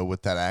wonder, though,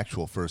 what that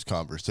actual first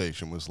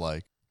conversation was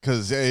like.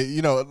 Because,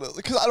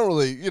 because I don't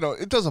really,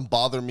 it doesn't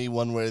bother me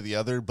one way or the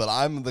other, but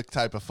I'm the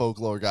type of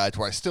folklore guy to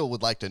where I still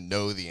would like to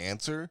know the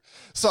answer.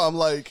 So I'm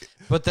like...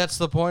 But that's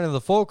the point of the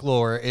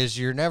folklore, is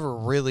you're never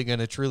really going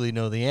to truly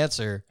know the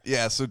answer.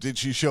 Yeah, so did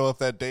she show up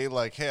that day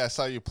like, hey, I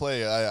saw you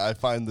play. I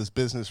find this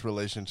business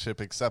relationship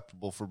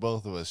acceptable for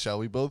both of us. Shall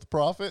we both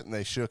profit? And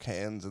they shook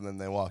hands and then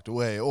they walked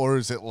away. Or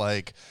is it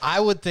like... I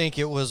would think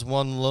it was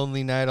one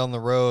lonely night on the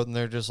road and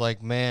they're just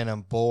like, man,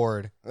 I'm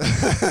bored.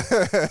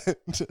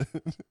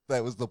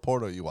 That was the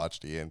porno you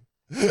watched, Ian.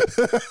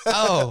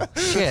 Oh,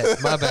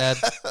 shit. My bad.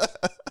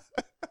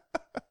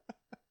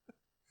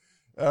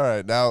 All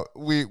right, now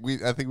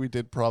I think we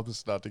did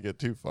promise not to get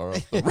too far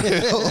off the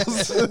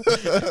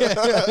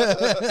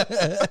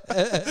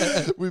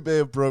rails. We may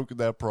have broken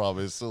that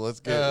promise, so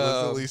let's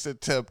at least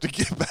attempt to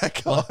get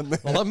back on there.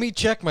 Well, let me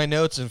check my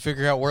notes and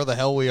figure out where the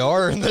hell we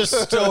are in this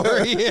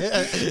story.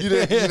 You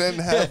didn't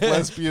have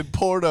lesbian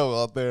porno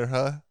on there,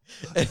 huh?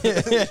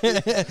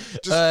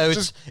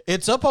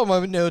 It's up on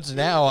my notes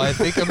now. I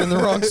think I'm in the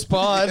wrong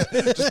spot.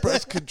 Just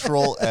press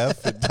Control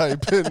F and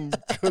type in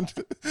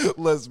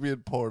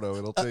lesbian porno.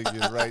 It'll take you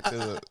right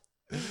to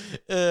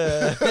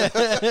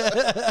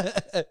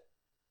the.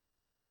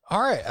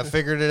 All right, I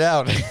figured it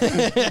out.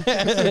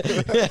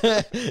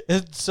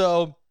 And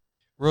so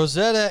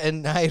Rosetta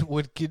and Knight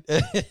would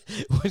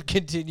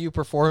continue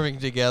performing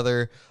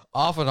together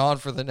off and on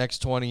for the next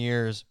 20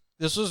 years.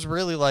 This was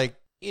really like,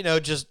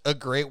 just a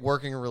great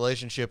working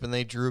relationship, and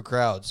they drew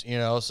crowds,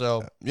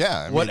 so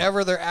yeah.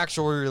 Whatever their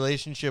actual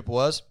relationship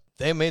was,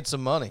 they made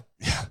some money.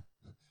 Yeah.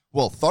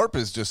 Well, Tharp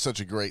is just such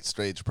a great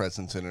stage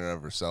presence in and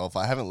of herself.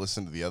 I haven't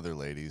listened to the other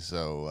ladies,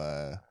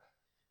 so...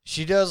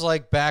 She does,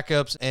 like,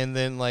 backups, and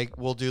then, like,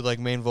 we'll do, like,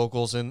 main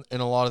vocals in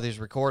a lot of these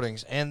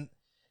recordings, and...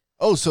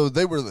 Oh, so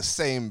they were the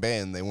same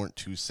band. They weren't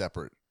two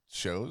separate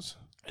shows?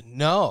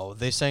 No,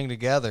 they sang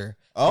together.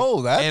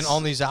 Oh, that's... And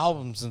on these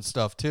albums and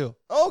stuff, too.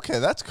 Okay,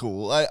 that's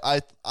cool.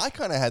 I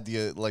kind of had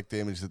the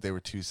image that they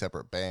were two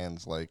separate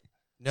bands, like,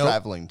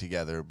 traveling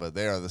together, but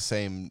they are the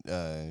same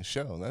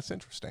show. That's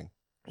interesting.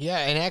 Yeah,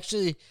 and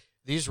actually,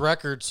 these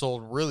records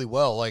sold really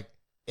well. Like,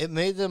 it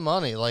made them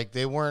money. Like,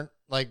 they weren't,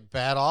 like,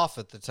 bad off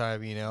at the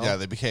time, Yeah,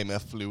 they became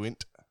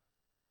affluent.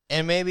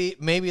 And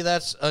maybe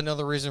that's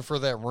another reason for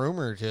that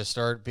rumor to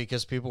start,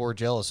 because people were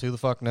jealous. Who the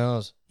fuck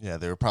knows? Yeah,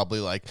 they were probably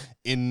like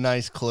in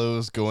nice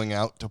clothes going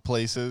out to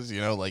places,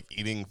 like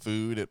eating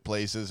food at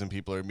places, and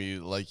people are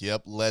immediately like,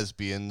 yep,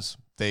 lesbians.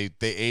 They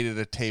ate at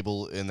a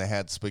table and they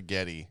had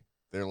spaghetti.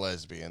 They're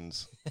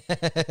lesbians.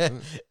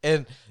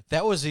 And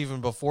that was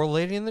even before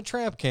Lady and the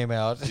Tramp came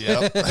out.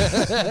 Yep.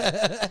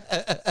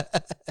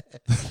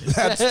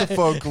 That's the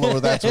folklore.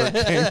 That's where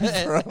it came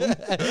from.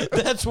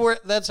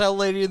 That's how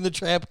Lady and the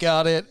Tramp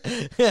got it.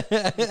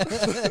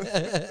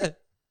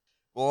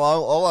 Well,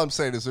 all I'm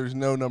saying is there's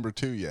no number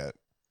 2 yet.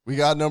 We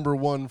got number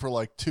 1 for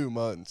like 2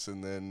 months,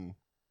 and then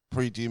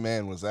Preachy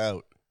Man was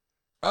out.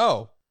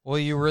 Oh, well,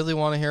 you really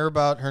want to hear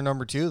about her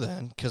number 2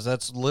 then? Because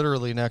that's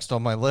literally next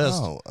on my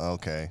list. Oh,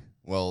 okay.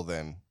 Well,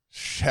 then,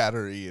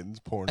 shatter Ian's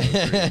porno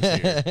dreams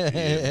here.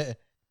 Ian.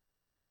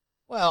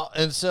 Well,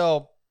 and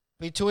so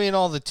between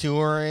all the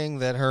touring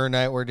that her and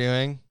Knight were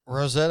doing,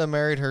 Rosetta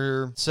married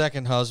her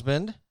second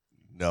husband.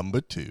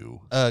 Number 2.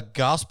 A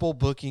gospel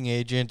booking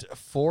agent,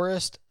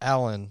 Forrest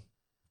Allen.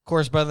 Of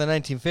course, by the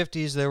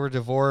 1950s, they were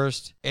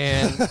divorced.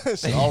 And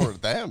all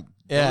of them.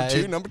 Yeah,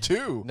 Number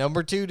two.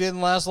 Number 2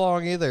 didn't last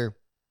long either.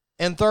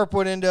 And Tharp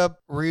would end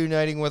up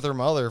reuniting with her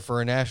mother for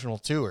a national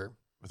tour.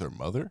 With her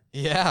mother?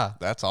 Yeah.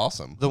 That's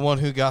awesome. The one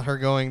who got her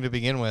going to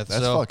begin with.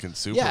 That's fucking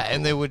super Yeah, cool.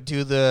 And they would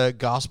do the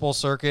gospel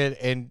circuit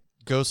and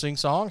go sing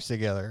songs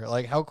together.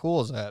 Like, how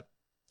cool is that?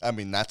 I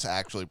mean, that's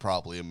actually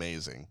probably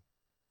amazing.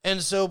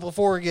 And so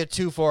before we get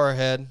too far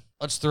ahead,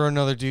 let's throw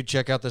another dude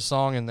check out this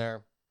song in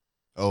there.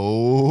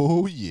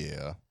 Oh,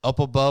 yeah. Up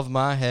Above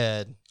My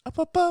Head. Up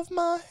above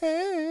my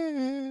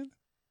head.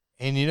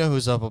 And you know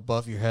who's up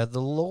above your head?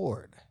 The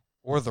Lord.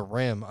 Or the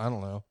rim. I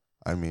don't know.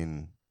 I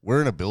mean,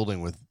 we're in a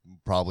building with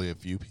probably a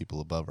few people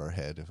above our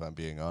head, if I'm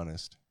being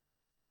honest.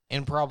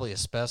 And probably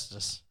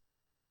asbestos.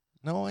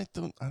 No, I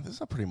don't. This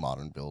is a pretty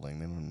modern building.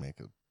 They didn't make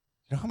it.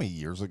 You know how many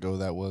years ago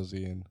that was,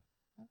 Ian?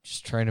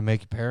 Just trying to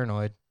make you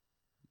paranoid.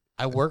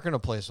 I work in a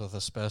place with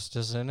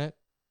asbestos in it.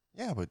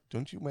 Yeah, but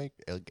don't you make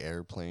like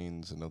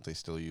airplanes, and don't they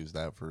still use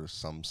that for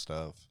some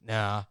stuff?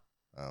 Nah,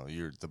 Oh,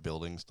 the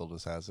building still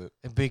just has it.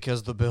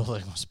 because the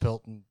building was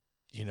built in,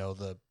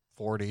 the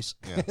 40s.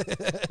 Yeah.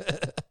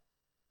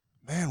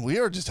 Man, we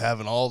are just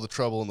having all the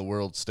trouble in the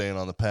world staying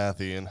on the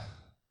path, Ian.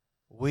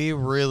 We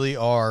really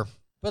are.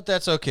 But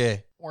that's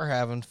okay. We're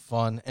having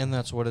fun, and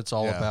that's what it's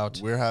all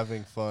about. We're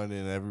having fun,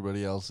 and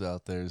everybody else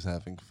out there is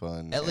having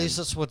fun. At least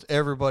that's what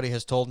everybody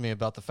has told me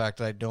about the fact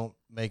that I don't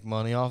make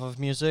money off of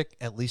music.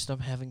 At least I'm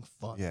having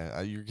fun.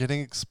 Yeah, you're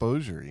getting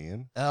exposure,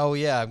 Ian. Oh,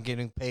 yeah, I'm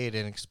getting paid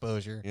in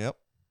exposure. Yep.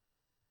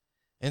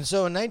 And so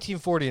in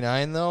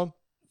 1949, though,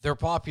 their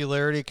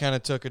popularity kind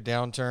of took a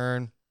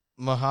downturn.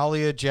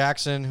 Mahalia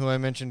Jackson, who I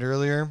mentioned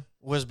earlier,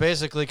 was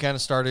basically kind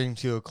of starting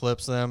to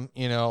eclipse them,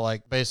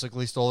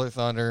 basically stole their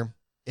thunder.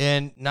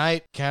 And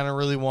Knight kind of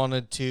really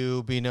wanted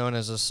to be known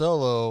as a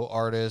solo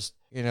artist,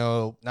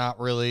 not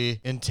really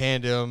in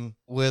tandem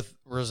with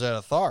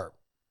Rosetta Tharpe.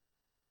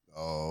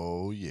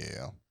 Oh,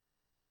 yeah.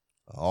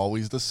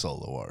 Always the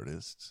solo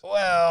artist.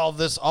 Well,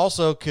 this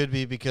also could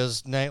be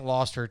because Knight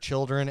lost her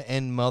children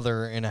and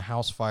mother in a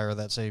house fire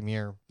that same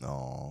year.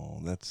 Oh,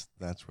 that's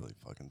really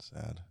fucking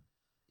sad.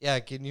 Yeah,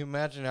 can you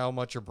imagine how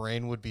much your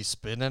brain would be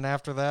spinning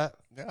after that?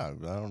 Yeah,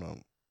 I don't know.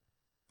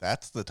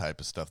 That's the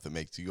type of stuff that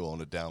makes you go on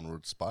a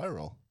downward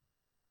spiral.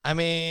 I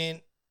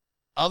mean,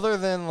 other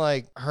than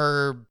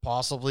her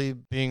possibly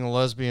being a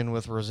lesbian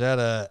with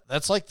Rosetta,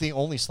 that's the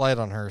only slight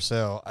on her.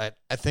 So I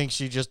think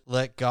she just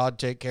let God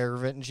take care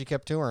of it and she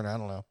kept touring. I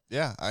don't know.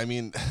 Yeah, I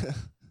mean,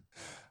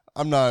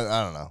 I don't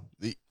know.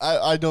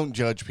 I don't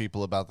judge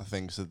people about the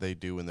things that they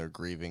do when they're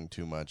grieving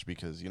too much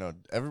because,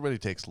 everybody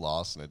takes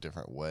loss in a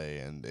different way.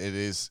 And it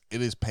is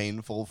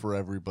painful for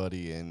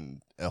everybody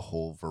in a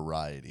whole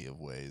variety of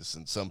ways.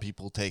 And some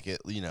people take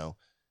it,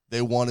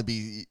 they want to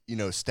be,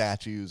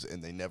 statues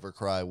and they never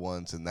cry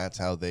once. And that's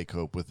how they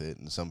cope with it.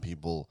 And some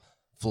people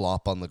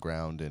flop on the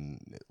ground and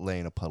lay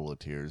in a puddle of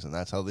tears. And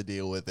that's how they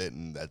deal with it.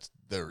 And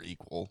they're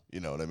equal. You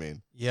know what I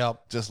mean?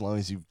 Yep. Just as long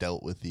as you've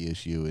dealt with the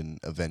issue and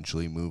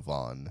eventually move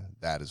on,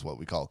 that is what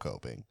we call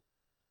coping.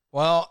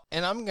 Well,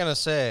 and I'm going to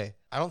say,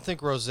 I don't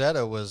think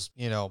Rosetta was,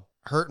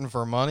 hurting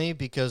for money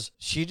because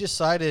she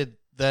decided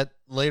that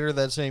later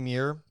that same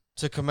year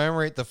to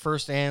commemorate the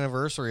first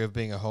anniversary of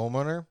being a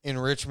homeowner in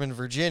Richmond,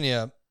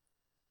 Virginia.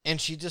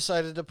 And she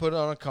decided to put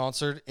on a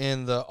concert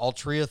in the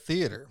Altria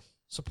Theater.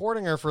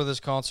 Supporting her for this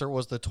concert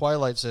was the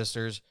Twilight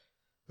Sisters,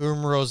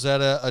 whom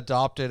Rosetta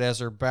adopted as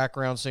her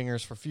background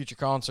singers for future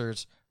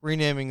concerts,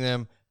 renaming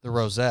them the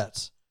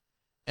Rosettes.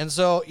 And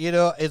so,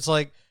 it's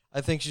I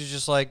think she's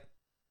just I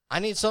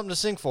need something to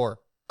sing for.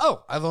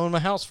 Oh, I've owned my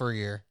house for a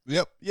year.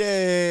 Yep.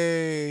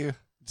 Yay.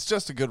 It's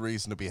just a good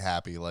reason to be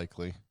happy,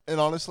 likely. And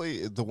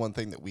honestly, the one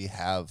thing that we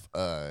have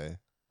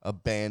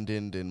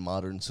abandoned in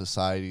modern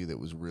society that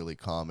was really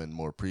common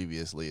more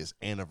previously is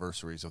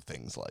anniversaries of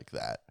things like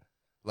that.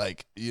 I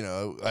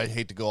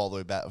hate to go all the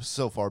way back,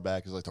 so far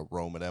back as the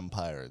Roman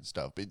Empire and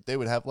stuff, but they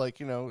would have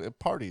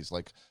parties.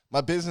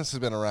 My business has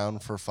been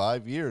around for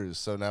 5 years,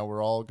 so now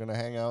we're all going to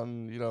hang out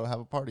and, have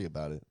a party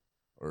about it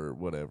or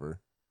whatever.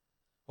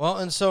 Well,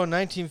 and so in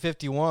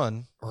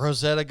 1951,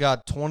 Rosetta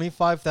got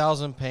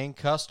 25,000 paying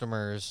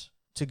customers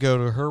to go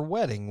to her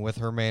wedding with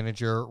her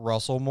manager,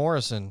 Russell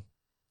Morrison,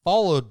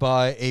 followed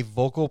by a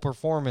vocal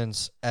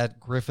performance at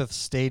Griffith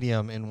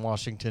Stadium in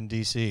Washington,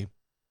 D.C.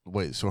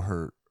 Wait, so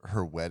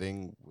her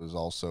wedding was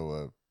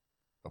also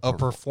a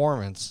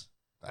performance.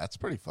 That's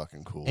pretty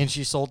fucking cool. And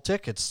she sold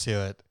tickets to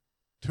it.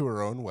 To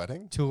her own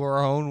wedding? To her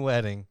own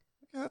wedding.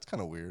 Yeah, that's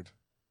kind of weird.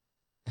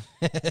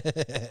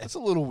 That's a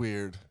little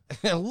weird.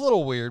 A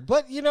little weird.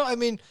 But,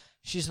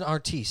 she's an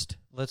artiste.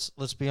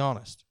 Let's be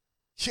honest.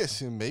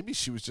 Yes, and maybe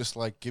she was just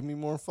give me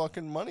more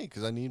fucking money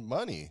because I need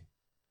money.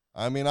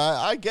 I mean,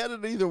 I get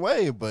it either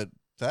way, but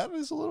that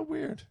is a little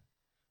weird.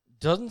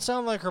 Doesn't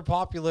sound like her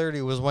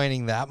popularity was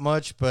waning that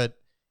much, but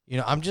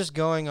I'm just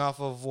going off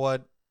of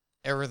what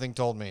everything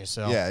told me.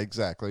 So yeah,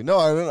 exactly. No,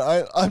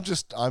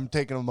 I'm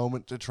taking a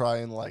moment to try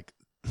and I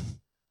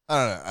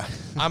don't know.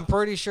 I'm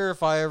pretty sure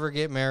if I ever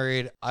get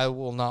married, I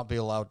will not be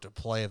allowed to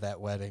play that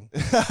wedding.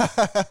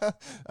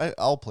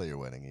 I'll play your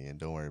wedding, Ian.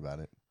 Don't worry about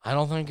it. I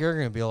don't think you're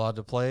going to be allowed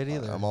to play it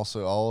either.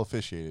 I'll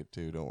officiate it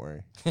too. Don't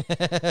worry.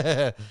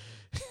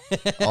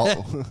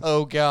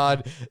 Oh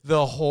God,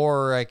 the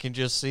horror I can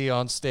just see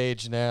on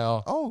stage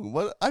now. Oh,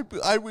 what?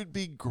 I would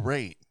be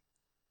great.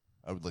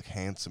 I would look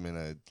handsome in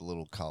a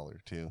little collar,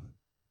 too.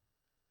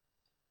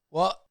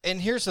 Well, and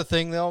here's the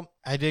thing, though.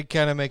 I did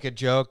kind of make a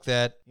joke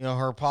that,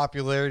 her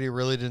popularity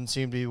really didn't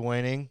seem to be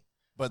waning.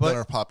 But then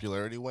her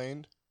popularity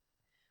waned?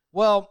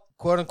 Well,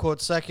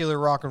 quote-unquote, secular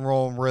rock and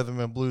roll and rhythm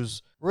and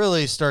blues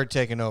really started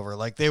taking over.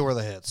 They were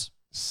the hits.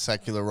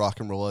 Secular rock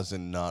and roll as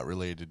in not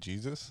related to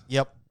Jesus?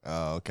 Yep.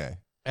 Oh, okay.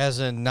 As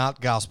in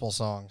not gospel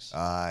songs.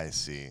 I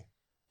see.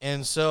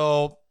 And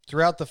so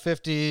throughout the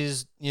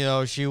 50s,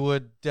 she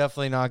would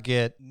definitely not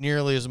get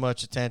nearly as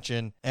much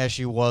attention as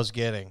she was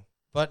getting.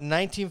 But in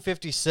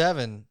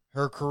 1957,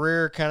 her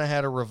career kind of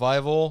had a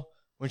revival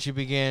when she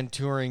began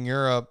touring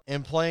Europe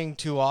and playing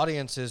to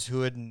audiences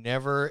who had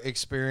never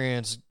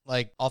experienced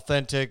like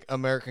authentic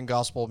American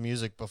gospel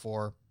music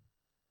before.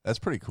 That's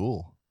pretty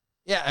cool.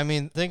 Yeah, I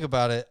mean, think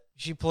about it.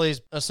 She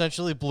plays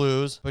essentially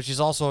blues, but she's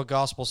also a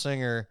gospel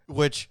singer,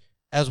 which,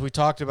 as we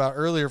talked about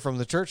earlier from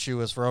the church she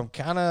was from,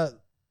 kind of,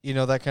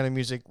 that kind of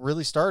music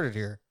really started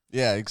here.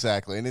 Yeah,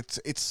 exactly. And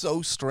it's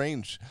so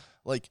strange.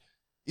 Like,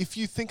 if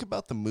you think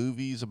about the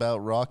movies about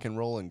rock and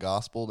roll and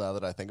gospel, now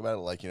that I think about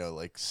it, like,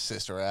 like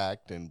Sister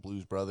Act and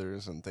Blues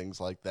Brothers and things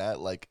like that,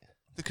 like,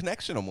 the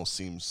connection almost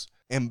seems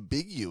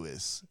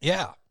ambiguous.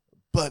 Yeah.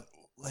 But,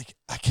 like,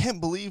 I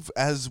can't believe,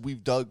 as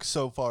we've dug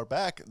so far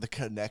back, the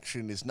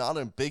connection is not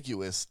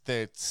ambiguous.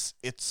 That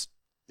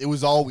it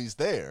was always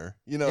there.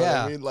 You know what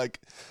I mean? Like,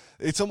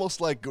 it's almost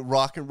like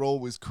rock and roll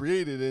was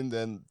created, and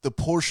then the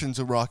portions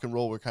of rock and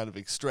roll were kind of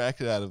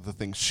extracted out of the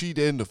things she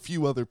did and a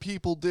few other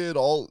people did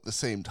all at the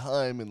same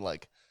time, and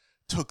like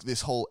took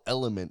this whole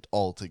element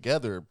all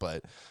together.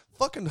 But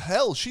fucking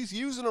hell, she's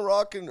using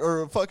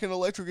a fucking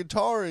electric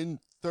guitar in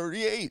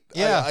 38.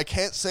 Yeah. I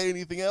can't say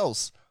anything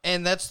else.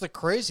 And that's the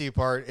crazy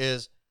part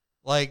is,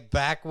 like,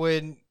 back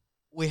when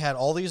we had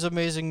all these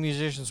amazing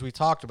musicians we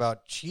talked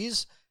about,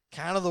 she's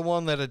kind of the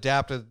one that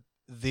adapted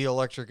the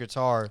electric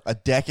guitar. A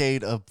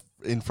decade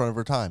in front of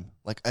her time,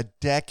 like a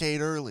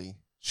decade early.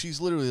 She's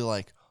literally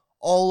like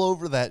all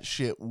over that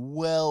shit,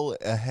 well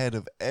ahead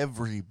of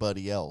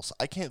everybody else.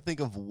 I can't think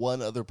of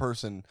one other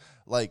person.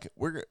 Like,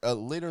 we're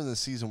later in the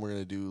season, we're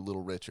gonna do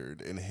Little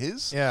Richard, and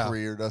his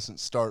career doesn't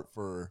start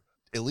for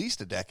at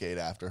least a decade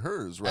after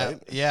hers,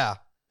 right? Yeah,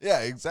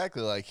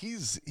 exactly. Like,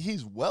 he's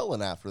well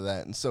and after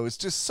that, and so it's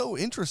just so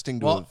interesting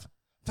to have.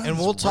 And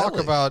we'll talk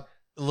about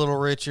Little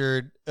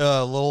Richard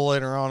a little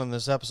later on in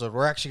this episode.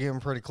 We're actually getting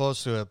pretty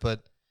close to it,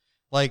 but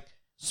like,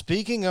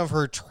 speaking of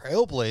her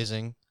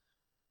trailblazing,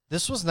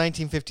 this was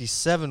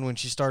 1957 when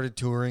she started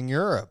touring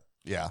Europe.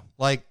 Yeah.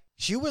 Like,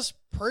 she was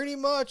pretty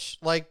much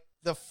like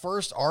the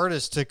first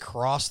artist to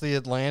cross the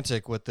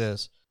Atlantic with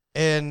this.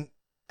 And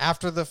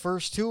after the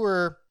first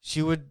tour,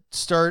 she would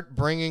start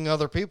bringing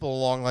other people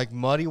along, like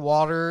Muddy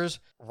Waters,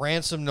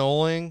 Ransom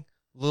Knowling,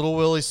 Little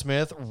Willie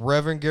Smith,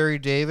 Reverend Gary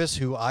Davis,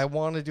 who I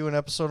want to do an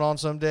episode on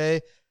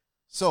someday.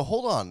 So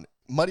hold on,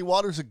 Muddy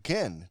Waters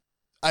again.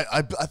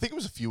 I think it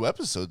was a few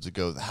episodes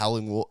ago, the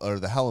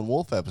Howlin'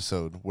 Wolf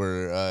episode,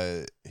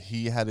 where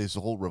he had his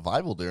whole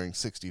revival during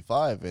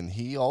 '65, and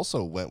he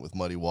also went with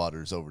Muddy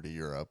Waters over to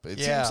Europe. It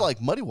seems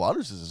like Muddy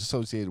Waters is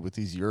associated with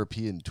these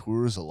European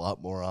tours a lot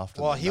more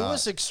often. Well, he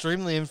was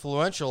extremely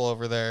influential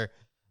over there,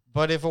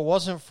 but if it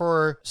wasn't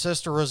for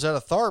Sister Rosetta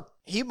Tharpe,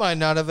 he might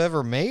not have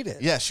ever made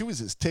it. Yeah, she was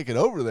his ticket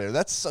over there.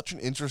 That's such an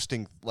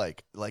interesting,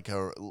 like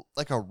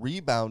a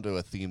rebound to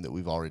a theme that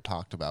we've already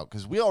talked about,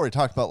 because we already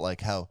talked about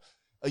like how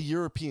a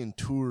European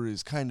tour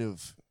is kind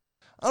of,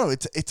 I don't know,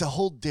 it's a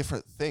whole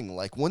different thing.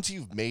 Like, once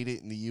you've made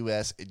it in the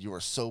U.S. and you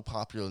are so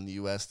popular in the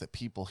U.S. that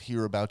people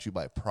hear about you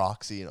by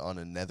proxy on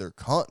another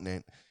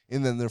continent,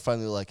 and then they're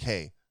finally like,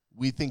 hey,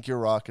 we think you're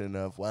rocking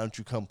enough. Why don't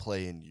you come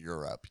play in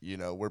Europe,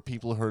 where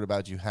people heard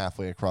about you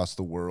halfway across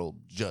the world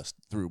just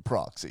through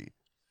proxy.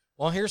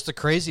 Well, here's the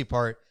crazy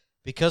part.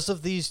 Because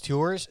of these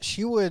tours,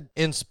 she would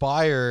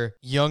inspire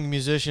young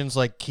musicians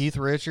like Keith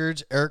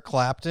Richards, Eric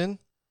Clapton,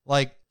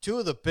 like two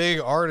of the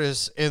big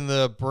artists in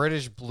the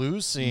British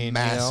blues scene.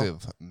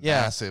 Massive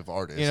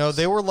artists.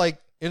 They were like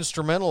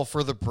instrumental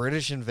for the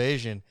British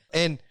invasion.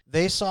 And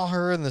they saw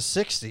her in the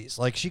 60s.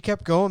 Like, she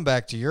kept going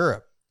back to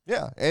Europe.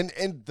 Yeah, and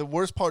the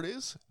worst part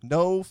is,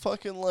 no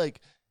fucking,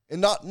 like, and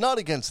not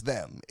against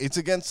them. It's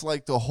against,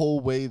 like, the whole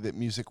way that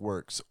music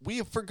works. We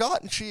have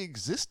forgotten she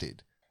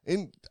existed.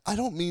 And I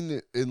don't mean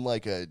it in,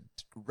 like, a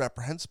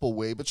reprehensible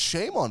way, but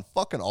shame on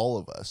fucking all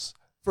of us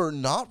for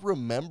not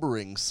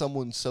remembering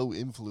someone so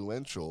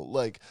influential.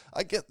 Like,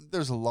 I get that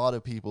there's a lot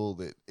of people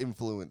that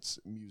influence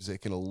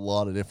music in a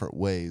lot of different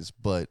ways,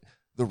 but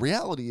the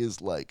reality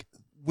is, like,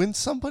 when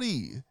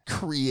somebody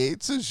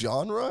creates a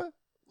genre,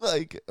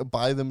 like,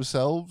 by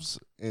themselves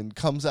and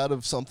comes out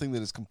of something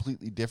that is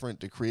completely different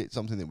to create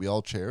something that we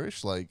all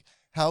cherish, like,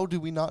 how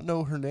do we not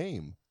know her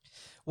name?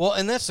 Well,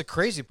 and that's the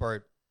crazy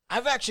part.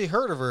 I've actually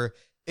heard of her.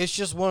 It's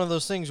just one of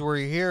those things where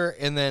you hear,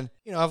 and then,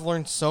 I've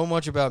learned so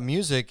much about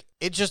music,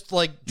 it just,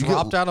 like,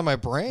 dropped out of my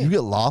brain. You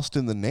get lost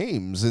in the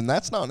names, and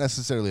that's not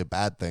necessarily a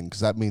bad thing, because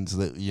that means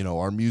that,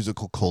 our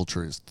musical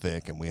culture is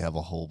thick, and we have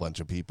a whole bunch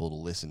of people to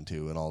listen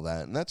to and all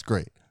that, and that's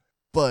great.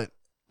 But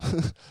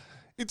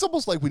it's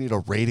almost like we need a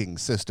rating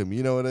system,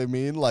 you know what I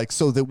mean? Like,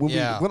 so that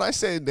when I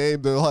say a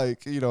name, they're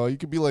like, you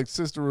could be like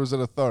Sister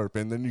Rosetta Tharpe,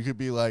 and then you could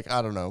be like,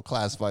 I don't know,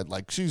 classified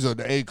like she's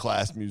an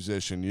A-class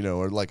musician,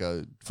 or like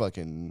a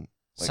fucking...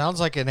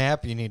 Sounds like an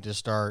app you need to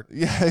start.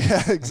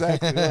 Yeah,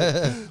 exactly.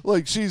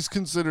 like she's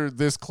considered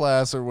this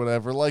class or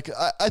whatever. Like,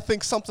 I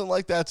think something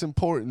like that's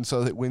important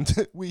so that when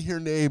we hear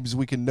names,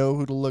 we can know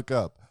who to look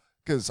up.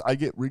 Because I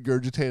get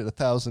regurgitated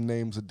 1,000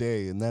 names a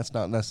day, and that's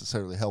not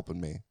necessarily helping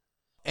me.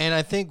 And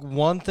I think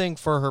one thing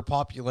for her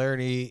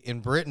popularity in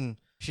Britain,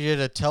 she did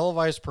a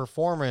televised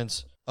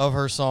performance of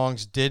her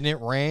songs Didn't It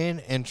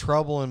Rain and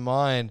Trouble in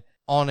Mind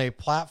on a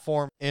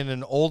platform in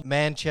an old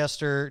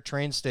Manchester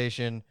train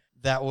station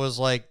that was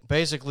like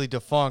basically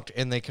defunct,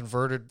 and they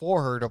converted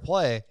for her to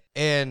play.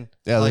 And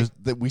Yeah, like,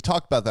 we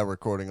talked about that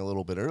recording a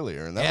little bit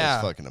earlier, and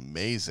that was fucking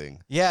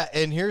amazing. yeah,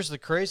 and here's the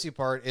crazy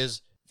part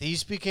is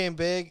these became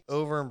big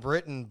over in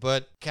Britain,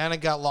 but kind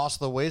of got lost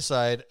to the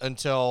wayside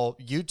until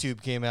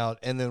YouTube came out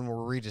and then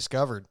were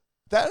rediscovered.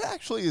 That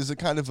actually is a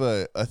kind of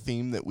a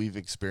theme that we've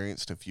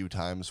experienced a few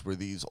times, where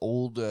these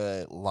old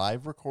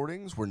live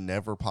recordings were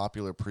never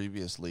popular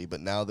previously,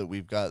 but now that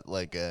we've got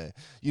we've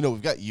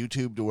got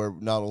YouTube to where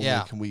not only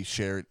can we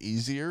share it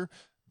easier,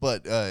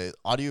 but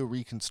audio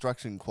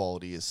reconstruction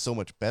quality is so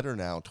much better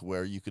now to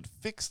where you could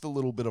fix the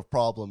little bit of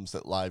problems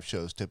that live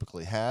shows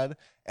typically had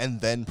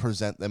and then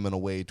present them in a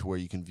way to where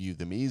you can view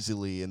them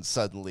easily. And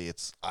suddenly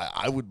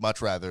I would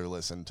much rather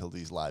listen to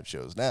these live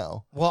shows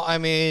now. Well, I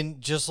mean,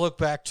 just look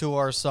back to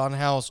our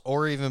Sunhouse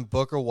or even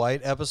Booker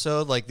White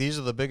episode. Like, these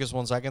are the biggest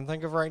ones I can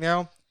think of right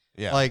now.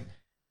 Yeah. Like,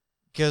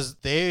 because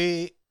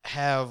they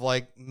have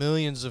like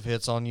millions of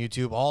hits on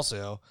YouTube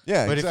also.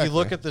 Yeah, but exactly. if you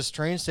look at this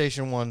train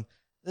station one,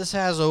 this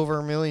has over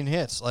 1 million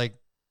hits. Like,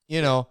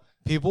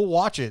 people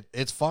watch it.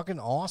 It's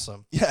fucking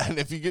awesome. Yeah, and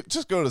if you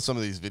just go to some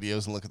of these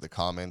videos and look at the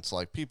comments,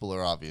 like, people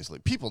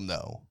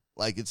know.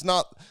 Like, it's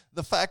not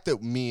the fact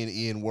that me and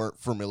Ian weren't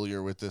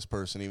familiar with this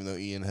person, even though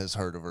Ian has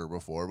heard of her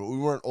before, but we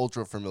weren't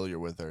ultra familiar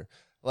with her.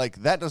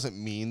 Like, that doesn't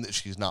mean that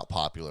she's not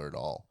popular at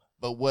all.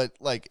 But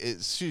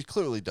she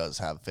clearly does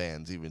have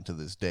fans even to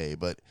this day,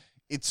 but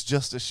it's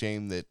just a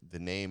shame that the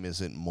name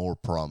isn't more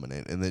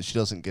prominent and that she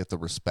doesn't get the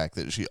respect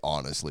that she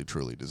honestly,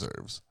 truly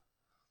deserves.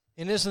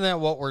 And isn't that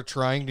what we're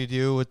trying to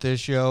do with this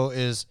show,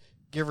 is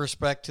give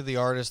respect to the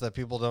artists that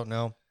people don't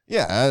know?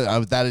 Yeah,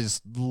 that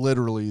is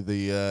literally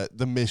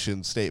the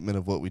mission statement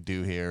of what we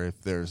do here,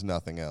 if there's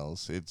nothing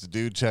else. It's,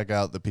 dude, check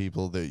out the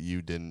people that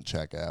you didn't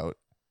check out.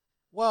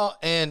 Well,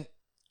 and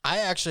I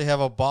actually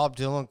have a Bob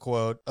Dylan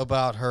quote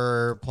about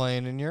her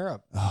playing in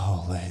Europe.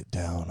 Oh, lay it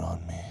down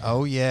on me.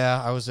 Oh, yeah.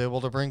 I was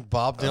able to bring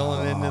Bob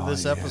Dylan into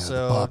this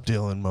episode. The Bob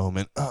Dylan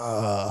moment.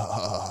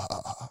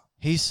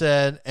 He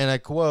said, and I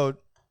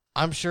quote,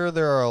 "I'm sure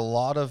there are a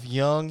lot of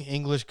young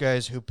English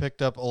guys who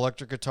picked up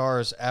electric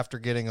guitars after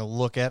getting a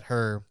look at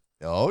her."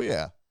 Oh,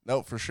 yeah.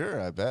 No, for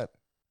sure, I bet.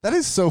 That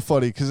is so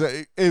funny,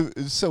 because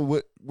so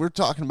what we're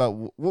talking about,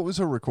 what was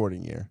her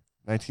recording year?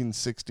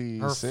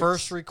 1966? Her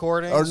first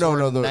recording or no,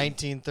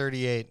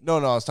 1938. No,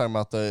 I was talking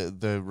about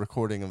the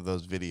recording of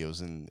those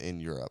videos in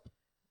Europe.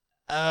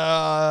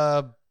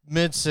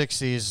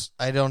 Mid-60s.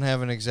 I don't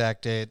have an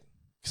exact date.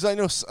 Because I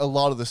know a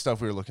lot of the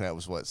stuff we were looking at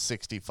was,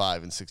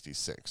 65 and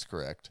 66,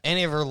 correct?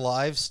 Any of her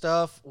live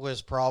stuff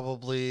was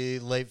probably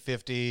late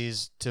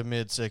 50s to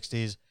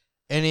mid-60s.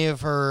 Any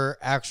of her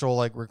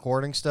actual,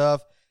 recording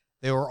stuff,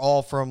 they were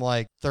all from,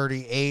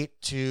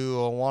 38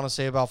 to, I want to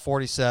say, about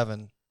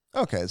 47.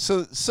 Okay,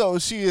 so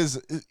she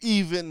is,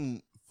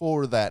 even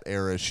for that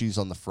era, she's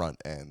on the front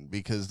end,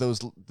 because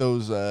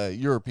those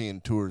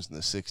European tours in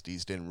the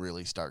 60s didn't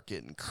really start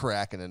getting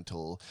cracking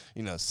until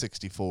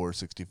 64,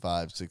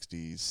 65,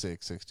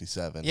 66,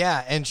 67.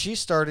 Yeah, and she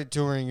started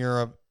touring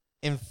Europe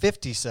in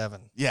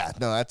 57. Yeah,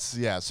 no,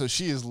 so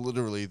she is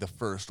literally the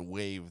first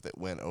wave that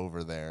went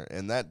over there,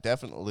 and that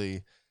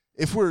definitely,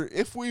 if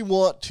we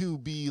want to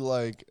be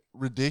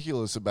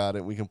ridiculous about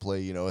it, we can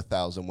play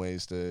 1,000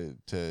 Ways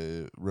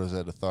to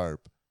Rosetta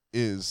Tharpe.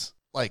 Is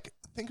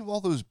think of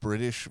all those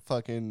British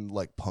fucking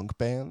punk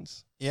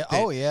bands. Yeah.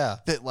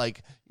 That,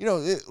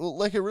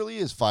 That it really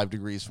is 5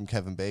 degrees from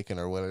Kevin Bacon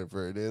or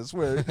whatever it is.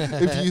 Where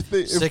if you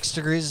think 6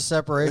 degrees of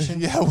separation.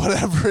 Yeah,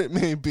 whatever it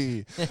may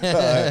be.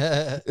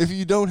 If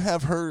you don't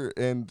have her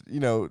and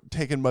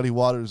taking Muddy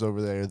Waters over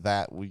there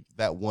that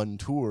one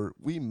tour,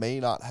 we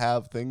may not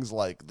have things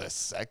like the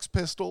Sex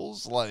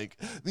Pistols.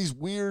 These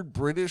weird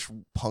British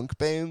punk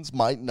bands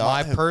might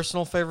not. My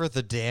personal favorite,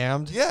 The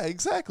Damned. Yeah,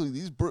 exactly.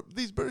 These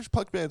British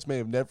punk bands may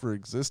have never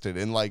existed,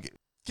 and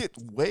get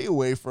way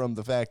away from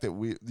the fact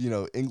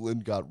that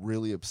England got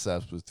really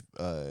obsessed with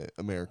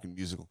American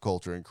musical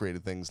culture and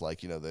created things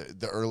like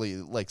the early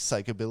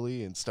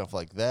psychobilly and stuff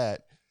like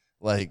that.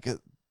 I don't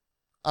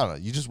know,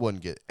 you just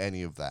wouldn't get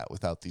any of that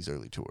without these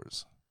early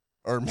tours,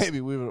 or maybe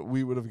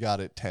we would have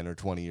got it 10 or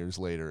 20 years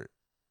later.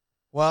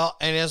 Well,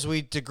 and as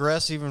we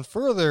digress even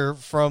further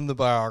from the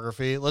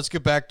biography, let's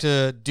get back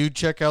to dude,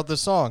 check out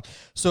this song.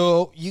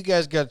 So you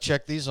guys got to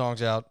check these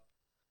songs out.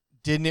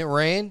 Didn't It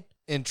Rain?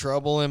 In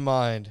Trouble in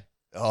Mind.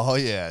 Oh,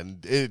 yeah,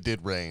 and it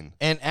did rain.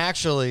 And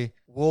actually,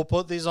 we'll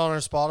put these on our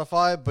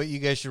Spotify, but you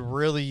guys should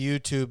really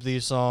YouTube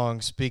these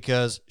songs,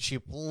 because she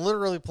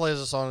literally plays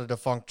us on a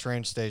defunct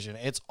train station.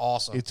 It's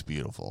awesome. It's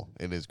beautiful.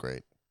 It is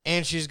great.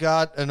 And she's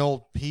got an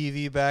old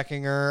PV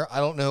backing her. I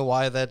don't know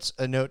why that's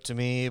a note to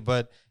me,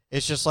 but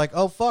it's just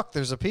oh, fuck,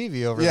 there's a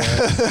PV over there.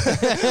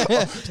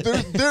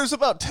 There's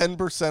about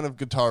 10% of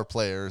guitar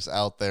players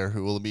out there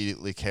who will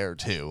immediately care,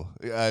 too.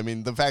 I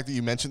mean, the fact that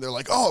you mentioned they're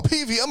oh,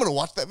 PV, I'm going to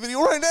watch that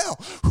video right now.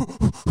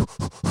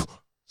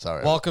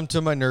 Sorry. Welcome to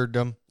my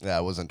nerddom. Yeah,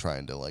 I wasn't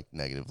trying to,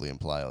 negatively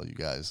imply all you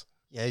guys.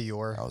 Yeah, you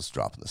were. I was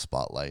dropping the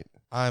spotlight.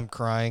 I'm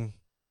crying.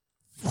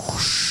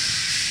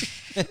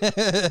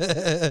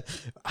 I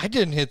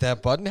didn't hit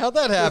that button. How'd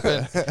that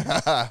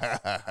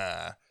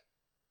happen?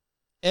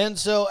 And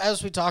so,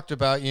 as we talked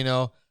about,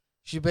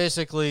 she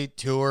basically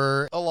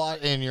toured a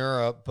lot in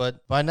Europe,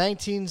 but by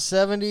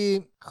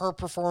 1970, her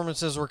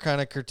performances were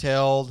kind of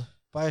curtailed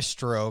by a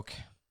stroke.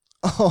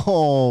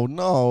 Oh,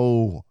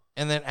 no.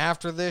 And then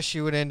after this,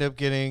 she would end up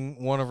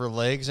getting one of her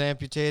legs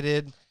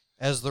amputated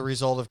as the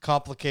result of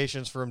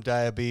complications from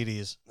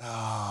diabetes.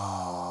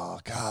 Oh,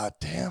 God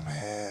damn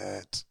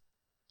it.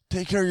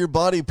 Take care of your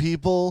body,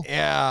 people.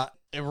 Yeah,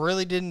 it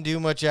really didn't do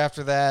much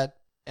after that.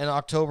 On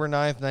October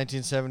 9th,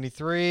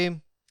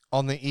 1973,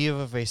 on the eve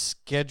of a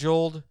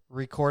scheduled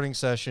recording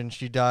session,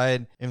 she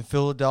died in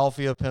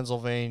Philadelphia,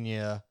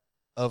 Pennsylvania,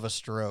 of a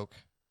stroke.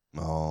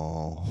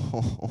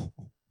 Oh.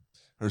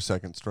 Her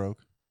second stroke?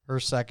 Her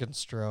second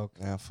stroke.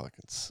 That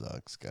fucking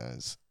sucks,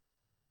 guys.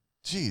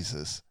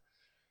 Jesus.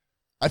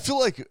 I feel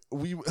like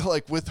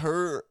with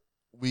her,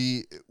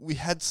 we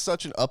had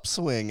such an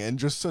upswing and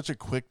just such a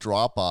quick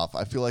drop off.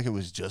 I feel like it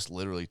was just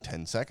literally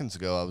 10 seconds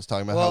ago. I was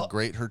talking about how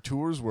great her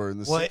tours were in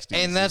the 60s.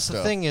 And that's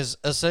the thing is,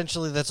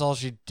 essentially, that's all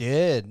she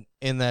did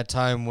in that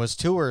time was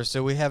tour.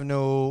 So we have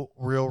no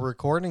real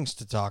recordings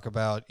to talk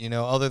about,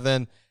 other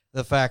than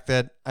the fact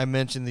that I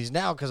mentioned these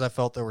now because I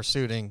felt they were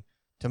suiting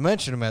to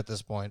mention them at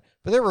this point.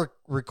 But they were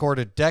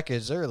recorded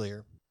decades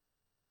earlier.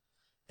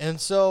 And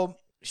so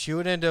she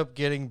would end up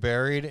getting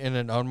buried in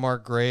an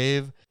unmarked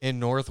grave in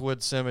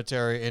Northwood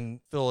Cemetery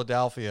in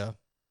Philadelphia.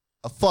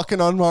 A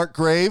fucking unmarked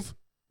grave?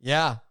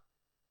 Yeah.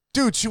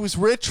 Dude, she was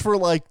rich for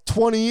like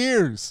 20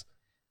 years.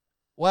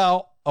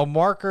 Well, a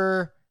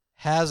marker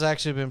has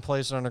actually been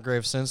placed on her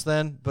grave since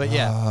then. But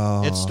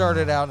yeah, It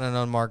started out in an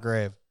unmarked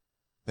grave.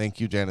 Thank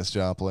you, Janis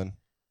Joplin.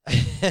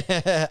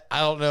 I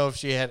don't know if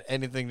she had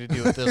anything to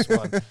do with this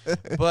one.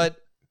 But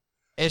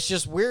it's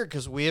just weird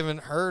because we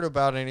haven't heard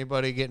about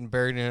anybody getting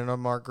buried in an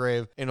unmarked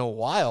grave in a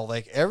while.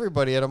 Like,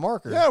 everybody had a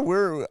marker. Yeah,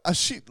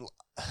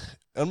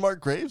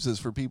 unmarked graves is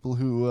for people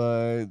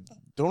who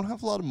don't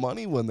have a lot of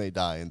money when they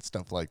die and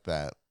stuff like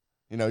that.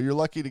 You're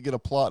lucky to get a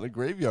plot in a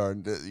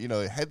graveyard.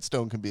 A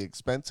headstone can be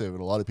expensive,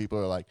 and a lot of people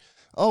are like,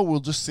 oh, we'll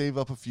just save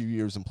up a few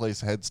years and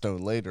place a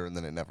headstone later, and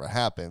then it never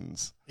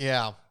happens.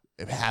 Yeah.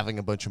 If having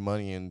a bunch of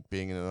money and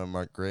being in an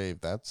unmarked grave,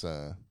 that's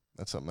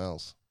something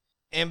else.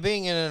 And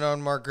being in an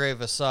unmarked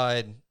grave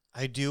aside,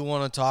 I do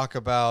want to talk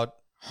about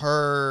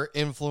her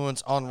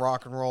influence on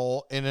rock and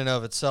roll in and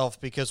of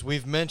itself, because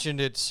we've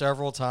mentioned it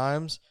several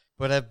times,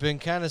 but I've been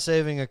kind of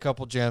saving a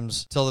couple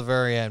gems till the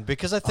very end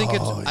because I think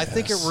I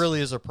think it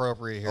really is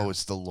appropriate here. Oh,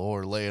 it's the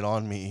lore. Lay it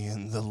on me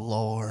in the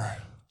lore.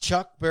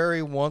 Chuck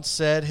Berry once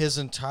said his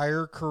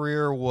entire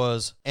career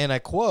was, and I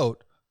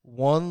quote,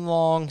 one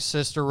long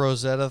Sister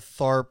Rosetta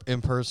Tharpe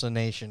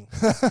impersonation.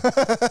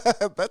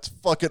 That's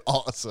fucking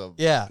awesome.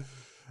 Yeah.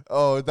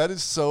 Oh, that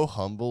is so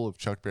humble of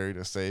Chuck Berry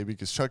to say,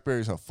 because Chuck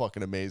Berry's a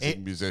fucking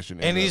amazing musician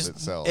in and of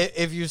itself.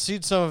 If you've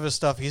seen some of his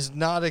stuff, he's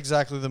not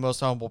exactly the most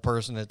humble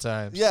person at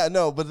times. Yeah,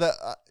 no, but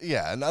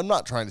and I'm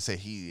not trying to say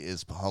he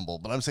is humble,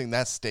 but I'm saying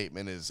that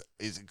statement is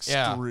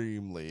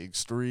extremely,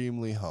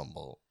 extremely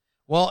humble.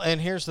 Well,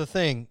 and here's the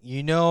thing.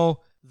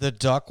 The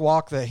duck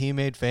walk that he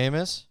made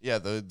famous? Yeah,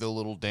 the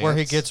little dance. Where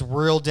he gets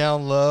real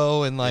down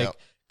low and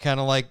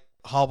kind of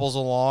hobbles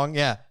along.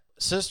 Yeah.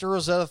 Sister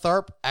Rosetta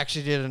Tharpe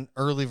actually did an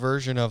early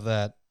version of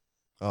that.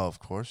 Oh, of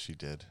course she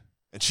did.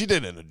 And she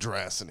did it in a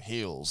dress and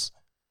heels.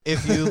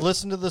 If you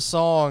listen to the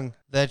song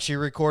that she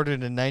recorded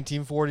in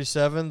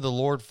 1947, The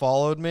Lord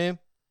Followed Me,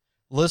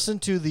 listen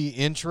to the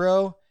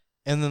intro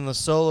and then the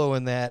solo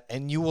in that,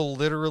 and you will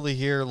literally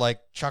hear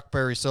Chuck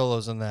Berry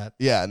solos in that.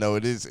 Yeah, no,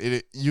 it is.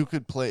 You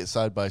could play it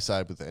side by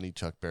side with any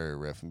Chuck Berry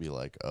riff and be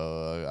like,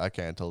 I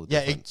can't tell the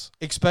difference.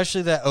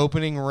 Especially that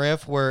opening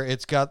riff where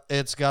it's got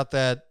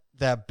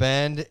that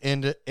bend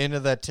into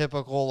that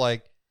typical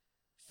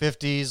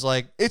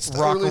 50s it's the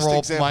rock and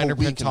roll minor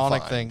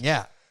pentonic thing.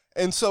 Yeah.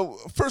 And so,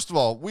 first of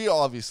all, we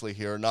obviously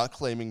here are not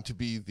claiming to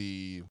be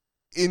the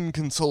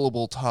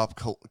inconsolable top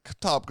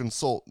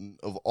consultant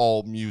of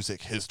all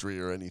music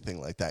history or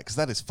anything like that, because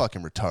that is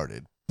fucking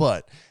retarded.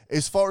 But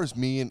as far as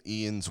me and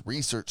Ian's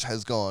research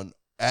has gone,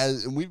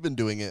 and we've been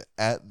doing it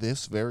at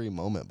this very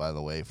moment, by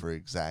the way, for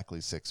exactly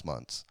 6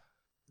 months,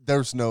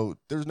 there's no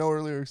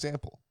earlier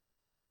example.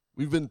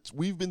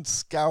 We've been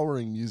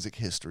scouring music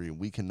history, and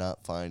we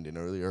cannot find an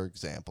earlier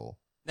example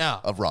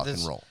of rock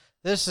and roll.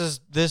 This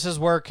is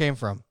where it came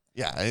from.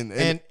 Yeah,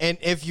 and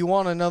if you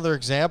want another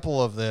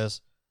example of this,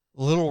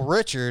 Little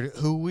Richard,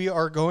 who we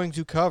are going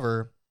to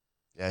cover.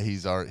 Yeah,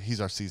 he's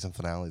our season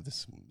finale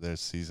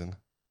this season.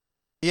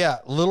 Yeah,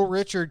 Little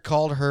Richard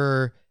called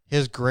her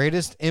his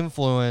greatest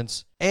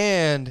influence,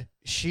 and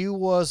she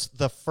was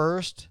the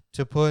first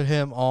to put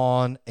him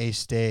on a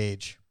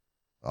stage.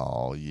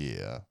 Oh,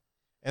 yeah.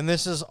 And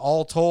this is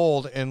all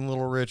told in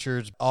Little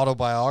Richard's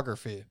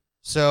autobiography.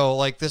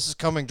 So, this is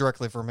coming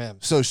directly from him.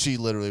 So she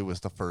literally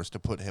was the first to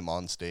put him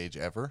on stage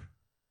ever?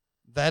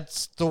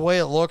 That's the way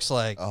it looks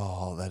like.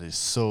 Oh, that is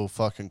so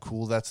fucking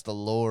cool. That's the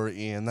lore,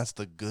 Ian. That's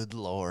the good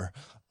lore.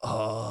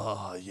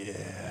 Oh,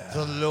 yeah.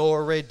 The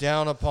Lord rain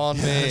down upon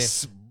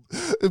Yes.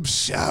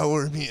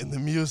 Shower me in the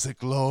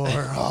music, Lord.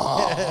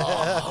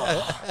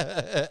 Oh.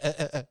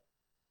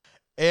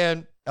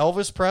 And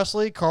Elvis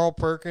Presley, Carl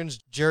Perkins,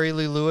 Jerry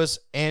Lee Lewis,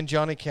 and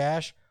Johnny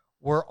Cash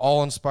were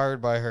all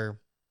inspired by her.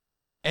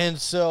 And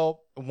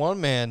so one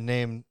man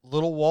named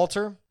Little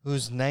Walter,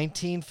 whose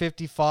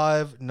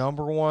 1955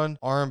 #1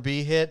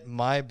 R&B hit,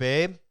 My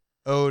Babe,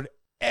 owed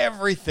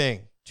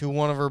everything to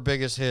one of her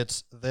biggest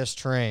hits, This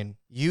Train.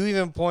 You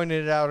even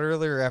pointed it out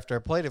earlier after I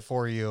played it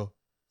for you.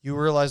 You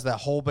realize that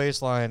whole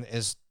bass line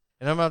is,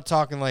 and I'm not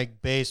talking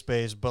like bass,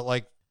 but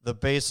like the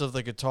bass of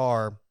the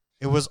guitar.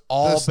 It was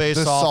all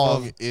based off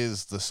song of.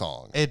 is the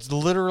song. It's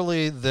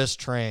literally This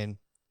Train.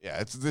 Yeah,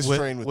 it's This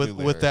Train with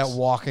new with that lyrics.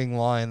 walking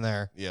line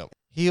there. Yep.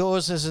 He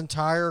owes his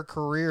entire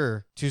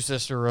career to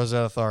Sister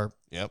Rosetta Tharpe.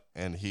 Yep,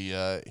 and he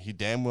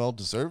damn well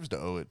deserves to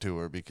owe it to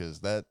her because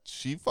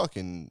she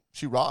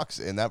rocks,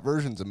 and that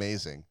version's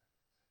amazing.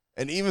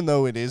 And even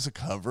though it is a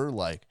cover,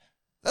 like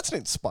that's an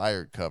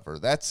inspired cover.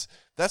 That's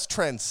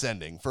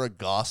transcending for a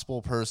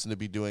gospel person to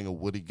be doing a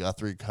Woody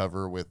Guthrie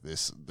cover with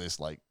this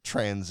like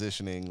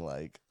transitioning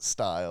like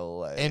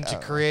style, and to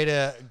create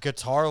a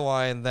guitar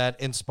line that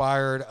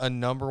inspired a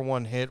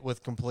 #1 hit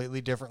with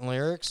completely different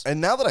lyrics. And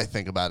now that I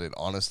think about it,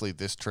 honestly,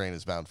 This Train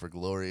is Bound for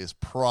Glory is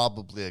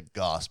probably a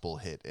gospel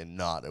hit and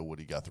not a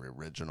Woody Guthrie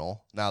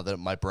original. Now that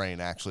my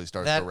brain actually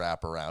starts to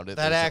wrap around it,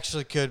 that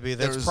actually could be.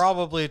 That's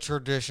probably a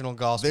traditional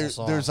gospel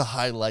song. There's a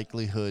high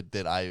likelihood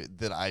that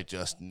I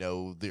just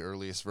know the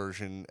earliest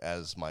version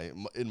as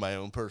in my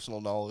own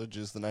personal knowledge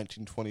is the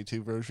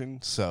 1922 version,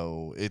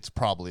 so it's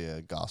probably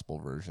a gospel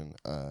version.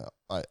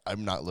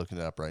 I'm not looking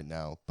it up right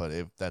now, but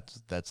if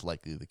that's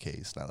likely the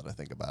case now that I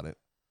think about it.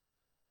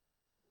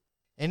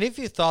 And if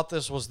you thought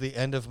this was the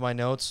end of my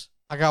notes,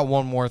 I got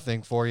one more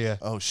thing for you.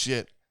 Oh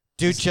shit,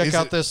 dude! Check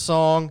out this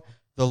song,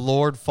 "The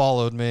Lord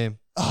Followed Me."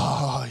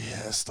 Oh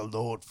yes, the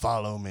Lord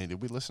follow me.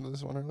 Did we listen to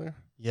this one earlier?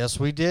 Yes,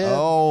 we did.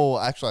 Oh,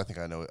 actually, I think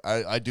I know it.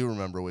 I do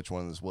remember which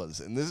one this was,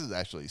 and this is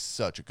actually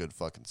such a good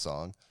fucking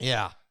song.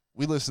 Yeah.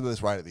 We listened to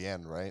this right at the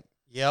end, right?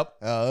 Yep.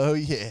 Oh,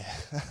 yeah.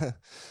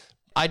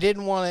 I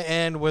didn't want to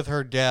end with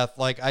her death.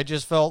 Like, I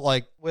just felt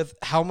like with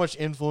how much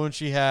influence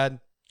she had.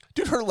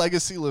 Dude, her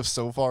legacy lives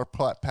so far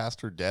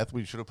past her death.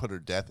 We should have put her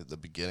death at the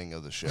beginning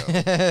of the show.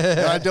 And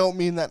I don't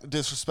mean that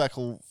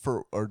disrespectful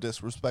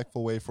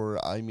way for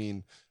her. I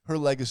mean, her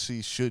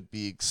legacy should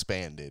be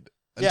expanded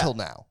until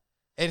now.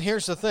 And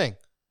here's the thing.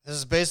 This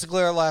is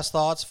basically our last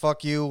thoughts.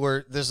 Fuck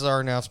you. This is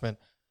our announcement.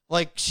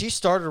 Like, she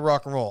started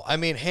rock and roll. I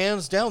mean,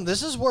 hands down,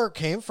 this is where it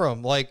came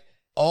from. Like,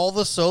 all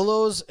the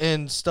solos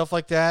and stuff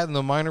like that and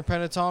the minor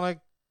pentatonic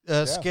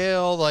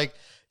scale, like,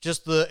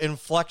 just the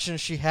inflection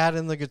she had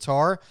in the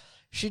guitar.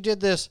 She did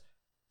this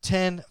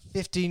 10,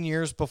 15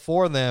 years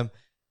before them,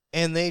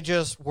 and they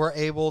just were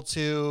able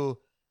to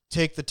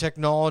take the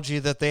technology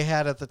that they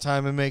had at the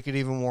time and make it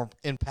even more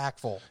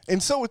impactful.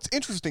 And so it's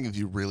interesting if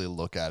you really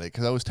look at it,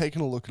 because I was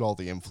taking a look at all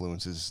the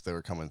influences that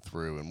were coming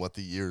through and what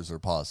the years are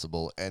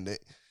possible, and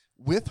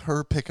with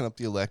her picking up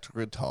the electric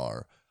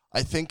guitar,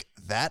 I think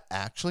that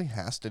actually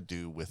has to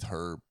do with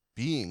her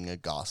being a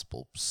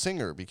gospel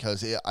singer,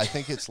 because I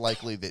think it's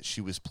likely that she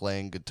was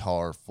playing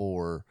guitar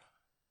for,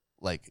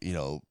 like, you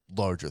know,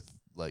 larger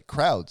like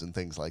crowds and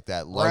things like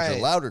that, larger,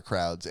 louder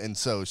crowds, and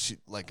so she,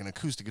 like, an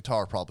acoustic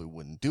guitar probably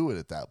wouldn't do it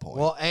at that point.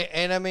 Well,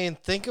 and I mean,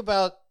 think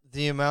about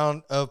the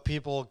amount of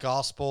people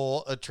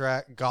gospels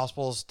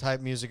type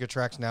music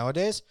attracts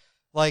nowadays.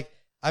 Like,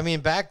 I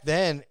mean, back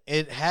then,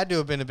 it had to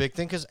have been a big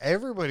thing because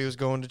everybody was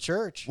going to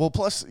church. Well,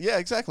 plus, yeah,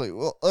 exactly.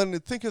 Well,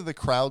 and think of the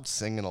crowd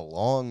singing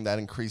along. That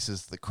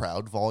increases the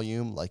crowd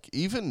volume. Like,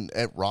 even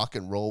at rock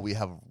and roll, we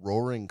have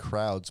roaring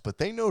crowds, but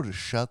they know to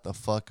shut the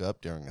fuck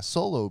up during a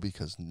solo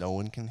because no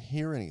one can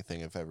hear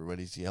anything if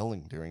everybody's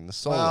yelling during the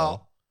solo.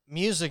 Well,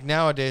 music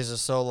nowadays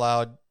is so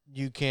loud,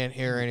 you can't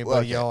hear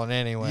anybody yelling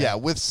anyway. Yeah,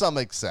 with some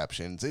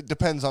exceptions. It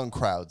depends on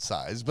crowd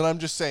size, but I'm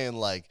just saying,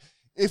 like,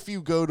 if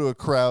you go to a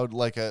crowd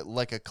like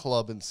a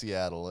club in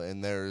Seattle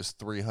and there's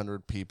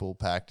 300 people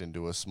packed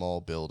into a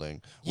small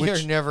building,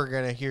 you're never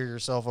going to hear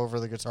yourself over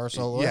the guitar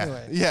solo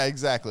anyway. Yeah,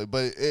 exactly.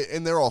 But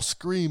and they're all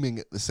screaming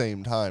at the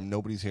same time.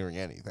 Nobody's hearing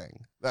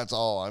anything. That's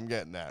all I'm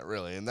getting at,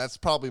 really. And that's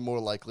probably more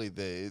likely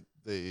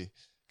the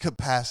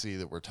capacity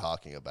that we're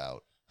talking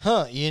about.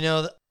 Huh, you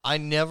know, I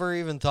never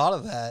even thought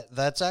of that.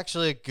 That's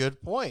actually a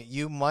good point.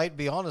 You might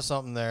be onto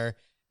something there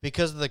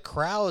because of the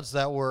crowds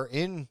that were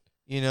in,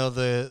 you know,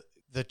 the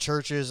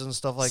churches and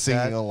stuff like singing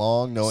that. Knowing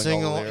all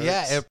the lyrics.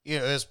 Yeah,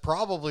 it's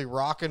probably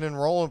rocking and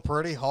rolling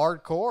pretty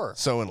hardcore.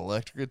 So an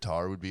electric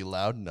guitar would be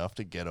loud enough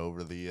to get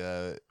over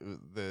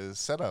the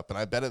setup. And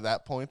I bet at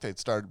that point they'd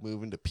started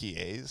moving to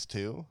PAs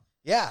too.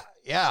 Yeah.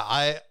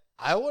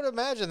 I would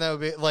imagine that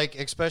would be, like,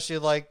 especially,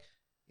 like,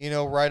 you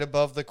know, right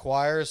above the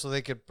choir so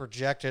they could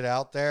project it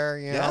out there,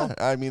 you know?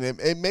 I mean,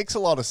 it makes a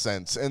lot of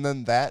sense. And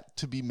then that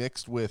to be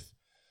mixed with,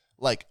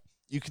 like,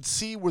 you could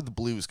see where the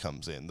blues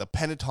comes in, the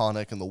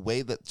pentatonic and the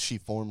way that she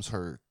forms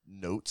her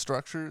note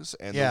structures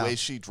and the way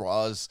she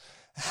draws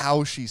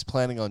how she's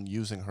planning on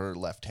using her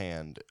left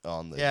hand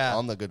on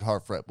the guitar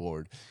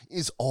fretboard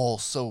is all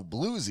so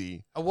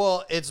bluesy.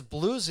 Well, it's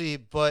bluesy,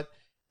 but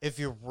if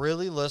you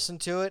really listen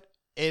to it,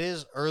 it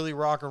is early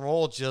rock and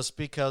roll just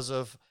because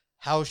of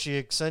how she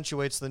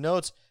accentuates the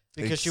notes,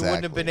 because she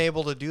wouldn't have been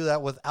able to do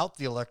that without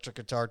the electric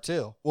guitar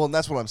too. Well, and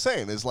that's what I'm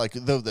saying is like,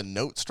 though the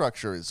note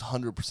structure is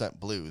 100%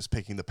 blues,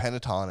 picking the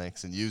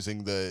pentatonics and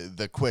using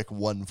the quick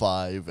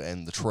 1/5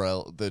 and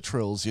the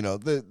trills, you know,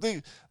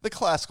 the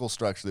classical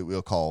structure that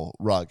we'll call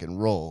rock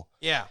and roll.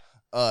 Yeah.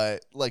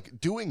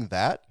 Like doing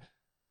that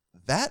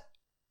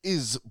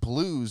is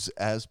blues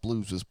as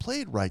blues was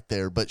played right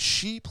there, but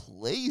she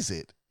plays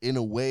it in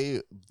a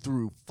way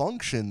through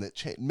function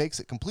that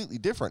makes it completely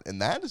different.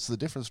 And that is the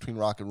difference between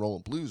rock and roll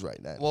and blues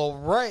right now. Well,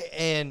 right.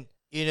 And,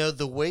 you know,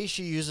 the way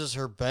she uses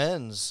her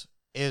bends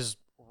is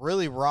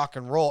really rock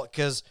and roll.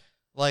 Because,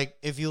 like,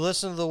 if you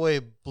listen to the way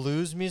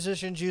blues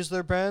musicians use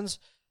their bends,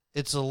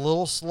 it's a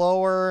little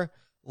slower,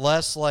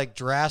 less, like,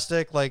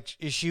 drastic. Like,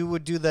 she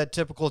would do that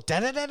typical,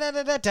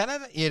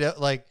 you know,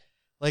 like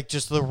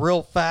just the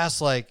real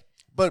fast, like.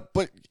 But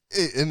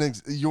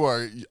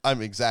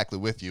I'm exactly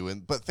with you.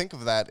 But think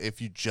of that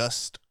if you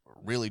just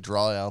really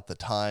draw out the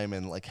time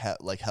and like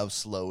how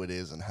slow it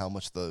is and how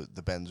much the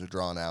bends are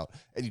drawn out,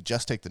 and you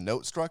just take the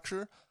note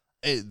structure,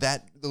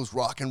 those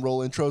rock and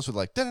roll intros with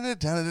like you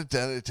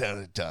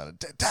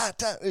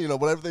know,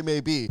 whatever they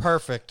may be.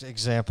 Perfect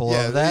example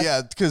of that.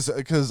 Yeah,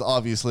 because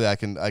obviously I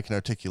can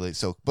articulate,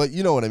 so, but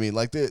you know what I mean.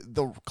 Like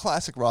the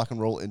classic rock and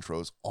roll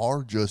intros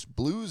are just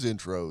blues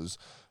intros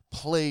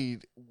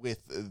played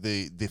with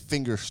the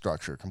finger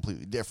structure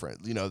completely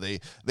different. You know, they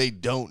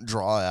don't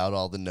draw out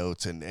all the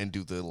notes and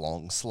do the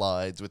long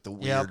slides with the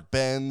weird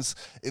bends.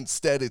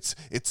 Instead, it's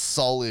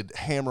solid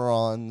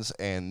hammer-ons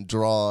and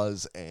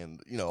draws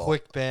and, you know,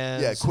 quick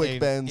bends. Yeah,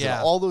 quick bends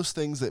and all those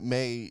things that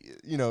may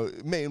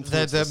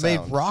influence that made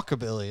sound.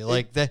 rockabilly.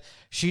 Like that,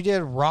 she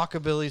did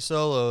rockabilly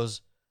solos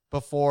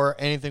before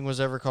anything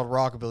was ever called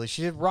rockabilly.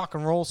 She did rock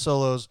and roll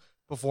solos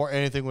before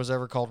anything was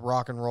ever called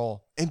rock and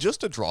roll. And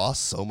just to draw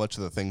so much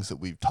of the things that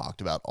we've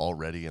talked about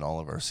already in all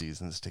of our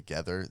seasons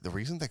together, the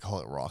reason they call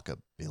it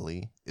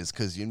rockabilly is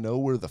because you know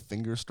where the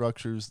finger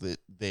structures that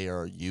they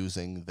are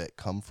using that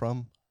come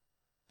from?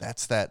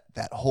 That's that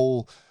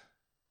whole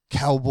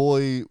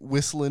cowboy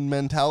whistling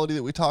mentality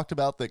that we talked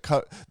about that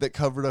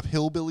covered up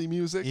hillbilly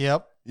music.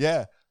 Yep.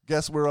 Yeah.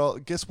 Guess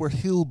where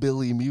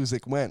hillbilly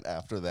music went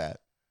after that?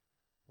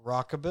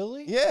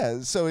 Rockabilly?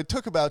 Yeah, so it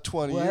took about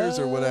 20 years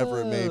or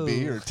whatever it may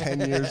be, or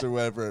 10 years or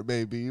whatever it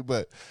may be,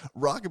 but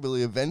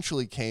rockabilly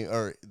eventually came,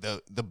 or the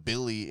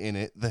billy in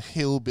it, the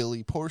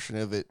hillbilly portion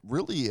of it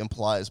really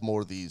implies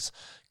more these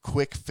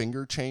quick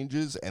finger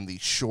changes and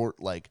these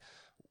short, like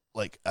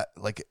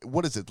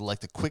what is it, like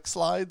the quick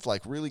slides,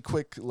 like really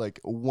quick, like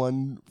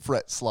 1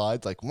 fret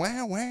slides, like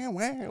wah, wah,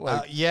 wah.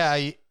 Like,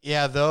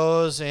 yeah,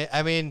 those,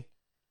 I mean,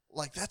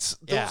 like those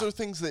are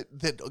things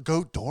that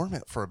go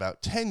dormant for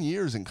about 10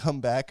 years and come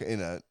back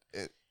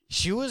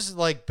she was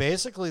like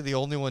basically the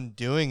only one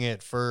doing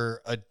it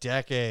for a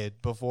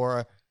decade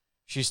before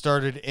she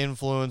started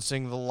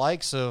influencing the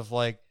likes of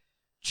like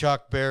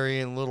Chuck Berry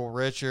and Little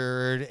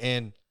Richard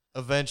and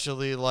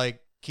eventually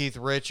like Keith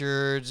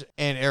Richards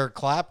and Eric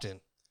Clapton.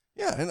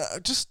 Yeah, and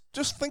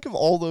just think of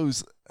all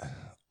those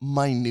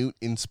minute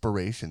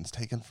inspirations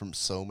taken from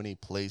so many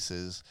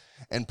places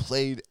and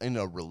played in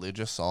a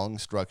religious song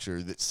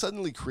structure that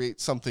suddenly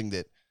creates something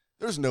that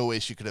there's no way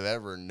she could have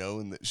ever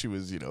known that she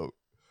was, you know,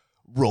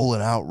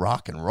 rolling out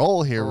rock and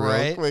roll here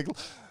real quick.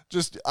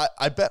 Just,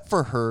 I bet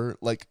for her,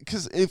 like,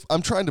 because if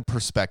I'm trying to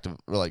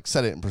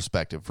set it in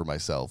perspective for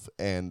myself,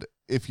 and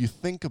if you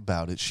think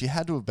about it, she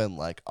had to have been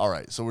like, all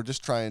right, so we're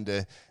just trying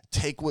to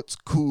take what's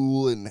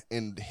cool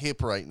and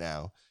hip right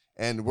now,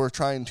 and we're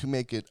trying to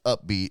make it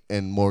upbeat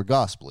and more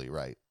gospel-y,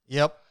 right?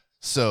 Yep.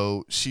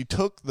 So she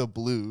took the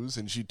blues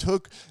and she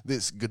took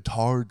this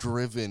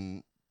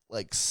guitar-driven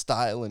like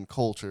style and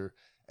culture,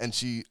 and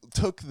she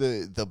took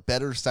the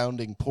better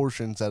sounding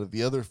portions out of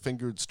the other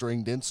fingered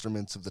stringed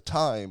instruments of the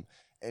time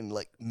and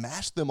like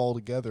mashed them all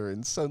together,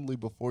 and suddenly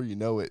before you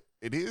know it,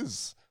 it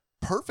is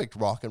perfect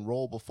rock and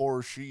roll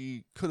before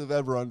she could have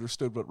ever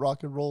understood what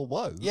rock and roll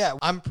was. Yeah,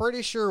 I'm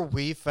pretty sure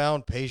we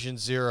found patient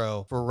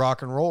zero for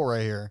rock and roll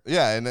right here.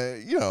 Yeah,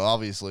 and you know,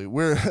 obviously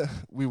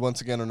we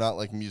once again are not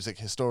like music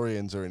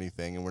historians or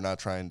anything, and we're not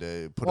trying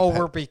to put. Well,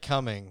 we're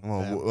becoming.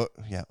 Well,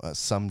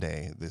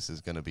 someday this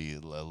is going to be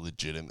a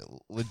legitimate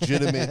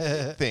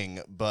thing,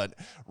 but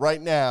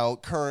right now,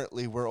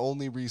 currently, we're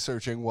only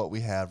researching what we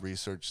have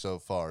researched so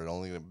far, and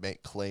only to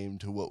make claim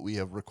to what we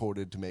have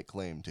recorded to make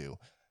claim to,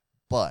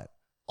 but.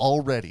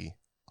 Already,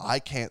 I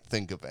can't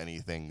think of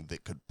anything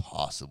that could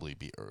possibly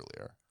be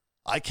earlier.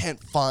 I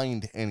can't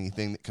find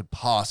anything that could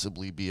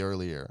possibly be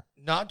earlier.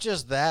 Not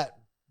just that,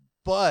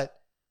 but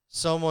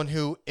someone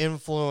who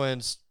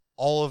influenced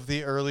all of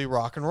the early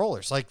rock and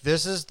rollers. Like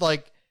this is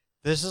like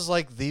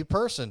the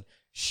person.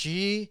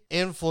 She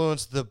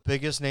influenced the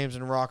biggest names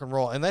in rock and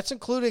roll, and that's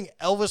including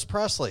Elvis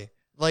Presley.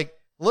 Like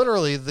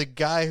Literally, the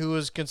guy who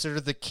was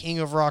considered the king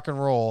of rock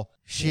and roll,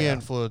 she Yeah.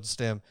 influenced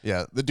him.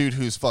 Yeah, the dude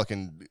who's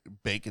fucking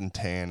bacon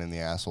tan in the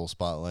asshole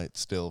spotlight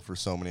still for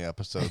so many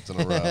episodes in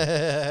a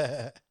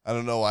row. I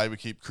don't know why we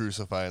keep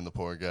crucifying the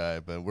poor guy,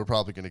 but we're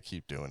probably going to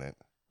keep doing it.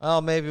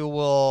 Well, maybe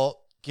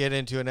we'll get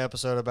into an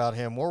episode about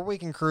him where we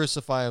can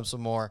crucify him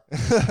some more.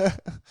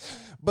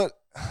 But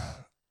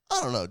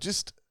I don't know,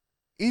 just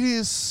it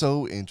is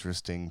so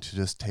interesting to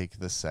just take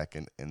the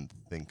second and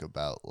think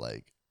about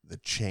like the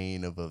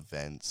chain of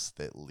events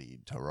that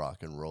lead to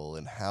rock and roll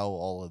and how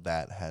all of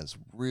that has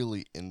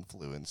really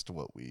influenced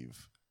what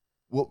we've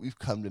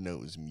come to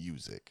know as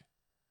music.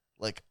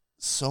 Like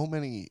so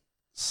many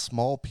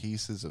small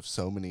pieces of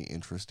so many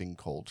interesting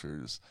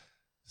cultures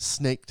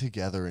snake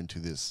together into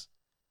this.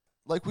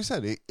 Like we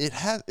said,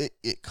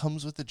 it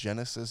comes with the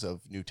genesis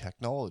of new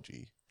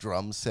technology,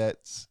 drum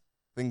sets,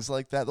 things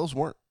like that. Those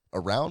weren't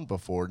around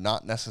before,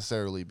 not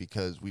necessarily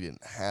because we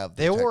didn't have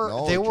the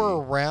technology. They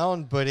were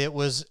around, but it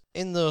was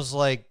in those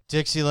like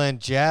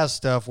Dixieland jazz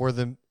stuff where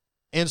the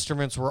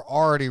instruments were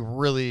already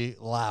really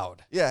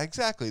loud. Yeah,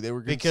 exactly. They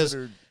were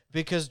considered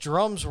because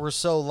drums were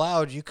so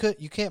loud you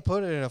can't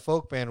put it in a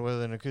folk band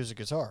with an acoustic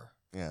guitar.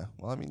 Yeah,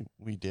 well, I mean,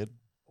 we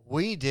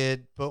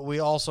did, but we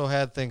also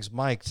had things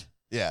mic'd.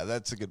 Yeah,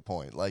 that's a good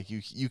point. Like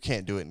you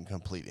can't do it in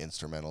complete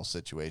instrumental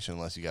situation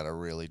unless you got a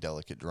really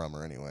delicate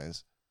drummer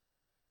anyways.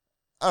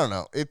 I don't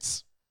know.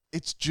 It's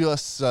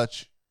just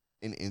such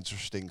an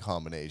interesting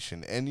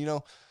combination. And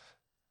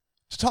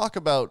to talk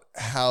about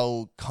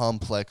how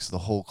complex the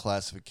whole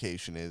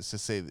classification is, to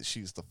say that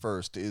she's the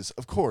first is,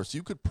 of course,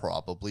 you could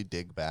probably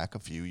dig back a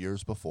few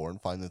years before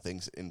and find the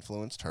things that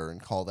influenced her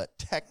and call that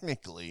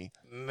technically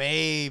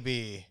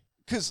maybe.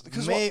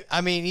 Because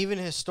I mean, even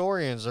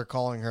historians are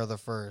calling her the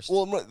first.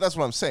 Well, that's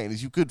what I'm saying,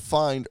 is you could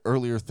find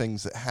earlier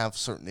things that have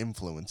certain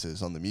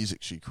influences on the music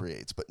she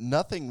creates, but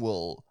nothing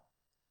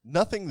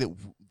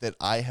that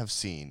I have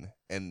seen,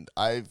 and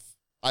I've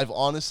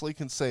honestly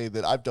can say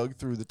that I've dug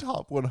through the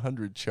top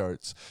 100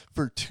 charts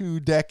for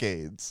 2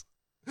 decades.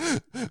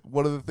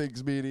 One of the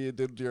things me and Ian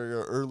did during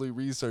our early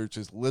research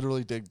is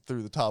literally dig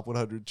through the top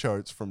 100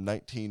 charts from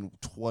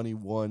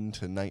 1921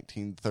 to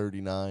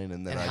 1939,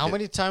 and then how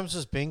many times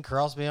was Bing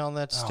Crosby on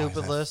that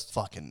stupid list?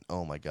 Fucking,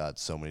 oh my God,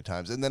 so many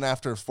times. And then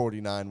after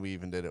 49, we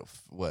even did it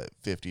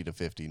 50 to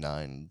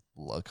 59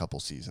 a couple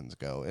seasons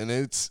ago, and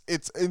it's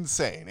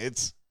insane.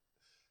 It's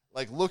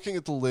like looking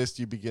at the list,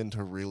 you begin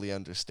to really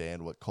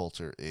understand what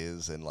culture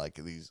is, and like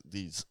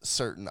these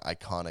certain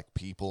iconic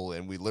people,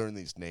 and we learn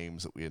these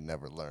names that we had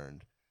never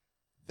learned.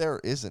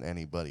 There isn't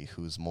anybody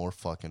who's more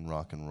fucking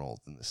rock and roll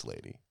than this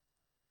lady.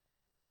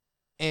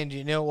 And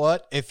you know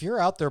what? If you're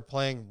out there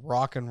playing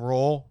rock and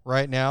roll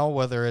right now,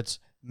 whether it's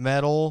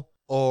metal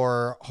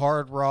or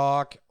hard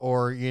rock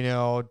or,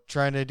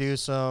 trying to do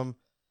some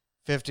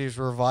 50s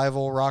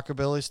revival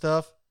rockabilly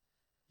stuff,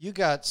 you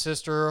got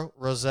Sister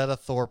Rosetta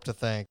Thorpe to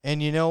thank.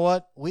 And you know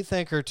what? We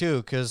thank her too,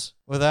 because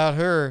without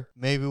her,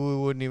 maybe we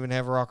wouldn't even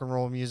have rock and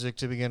roll music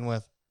to begin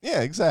with.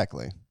 Yeah,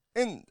 exactly.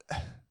 And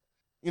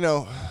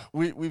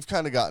we've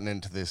kind of gotten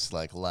into this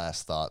like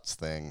last thoughts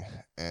thing,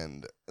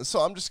 and so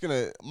I'm just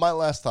gonna my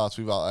last thoughts.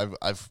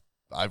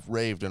 I've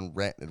raved and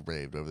ranted and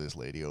raved over this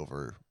lady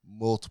over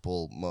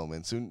multiple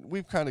moments, and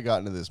we've kind of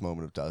gotten to this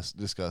moment of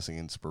discussing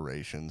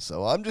inspiration.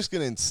 So I'm just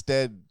gonna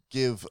instead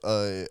give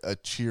a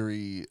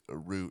cheery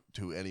route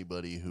to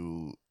anybody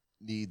who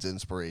needs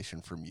inspiration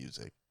for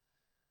music.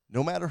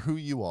 No matter who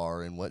you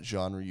are and what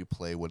genre you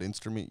play, what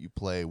instrument you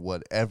play,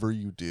 whatever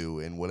you do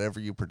and whatever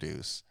you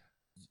produce,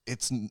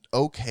 it's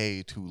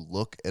okay to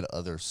look at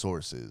other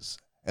sources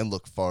and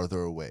look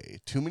farther away.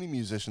 Too many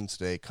musicians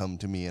today come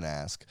to me and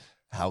ask,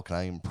 how can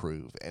I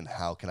improve and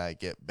how can I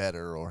get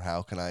better, or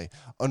how can I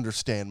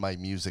understand my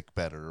music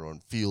better or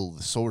feel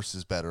the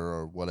sources better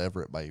or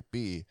whatever it might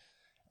be,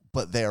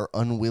 but they are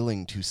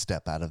unwilling to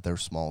step out of their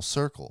small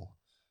circle.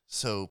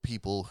 So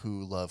people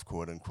who love,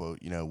 quote unquote,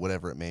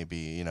 whatever it may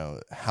be,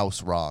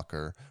 house rock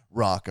or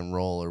rock and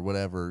roll or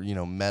whatever,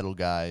 metal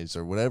guys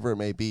or whatever it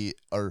may be,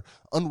 are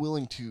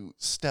unwilling to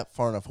step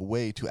far enough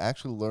away to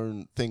actually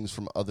learn things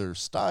from other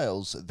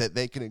styles that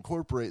they can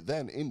incorporate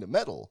then into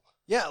metal.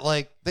 Yeah,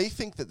 like they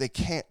think that they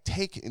can't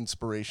take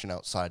inspiration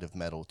outside of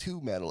metal to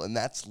metal, and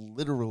that's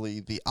literally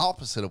the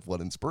opposite of what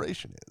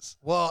inspiration is.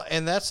 Well,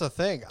 and that's the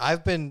thing.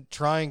 I've been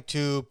trying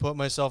to put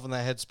myself in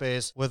that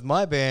headspace with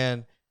my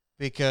band,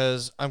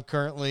 because I'm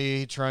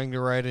currently trying to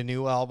write a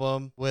new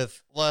album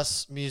with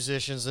less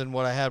musicians than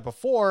what I had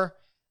before.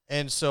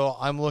 And so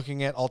I'm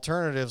looking at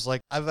alternatives. Like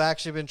I've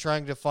actually been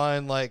trying to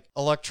find like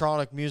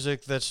electronic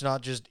music that's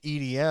not just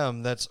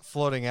EDM that's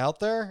floating out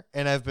there.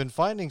 And I've been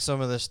finding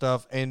some of this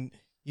stuff and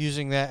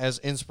using that as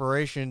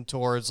inspiration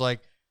towards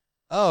like,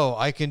 oh,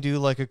 I can do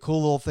like a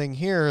cool little thing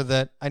here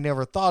that I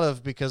never thought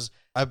of because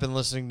I've been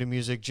listening to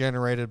music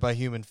generated by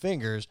human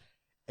fingers.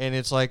 And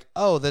it's like,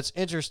 oh, that's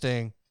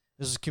interesting.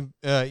 This is,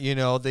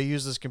 they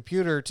use this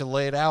computer to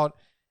lay it out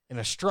in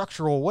a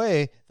structural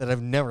way that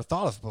I've never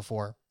thought of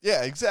before.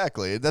 Yeah,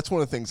 exactly. That's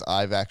one of the things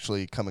I've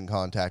actually come in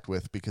contact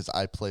with because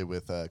I play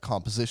with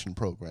composition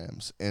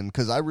programs, and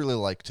because I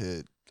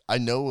I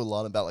know a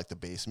lot about like the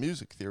bass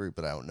music theory,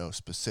 but I don't know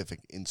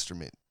specific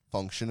instrument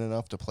function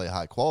enough to play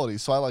high quality.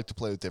 So I like to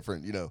play with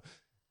different,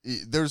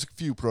 there's a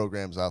few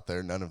programs out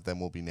there. None of them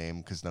will be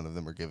named because none of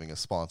them are giving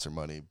us sponsor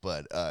money,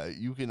 but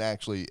you can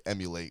actually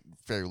emulate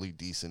fairly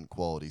decent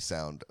quality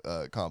sound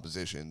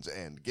compositions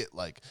and get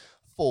like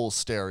full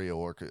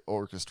stereo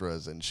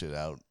orchestras and shit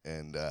out.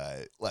 And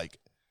I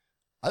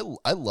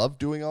love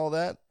doing all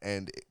that.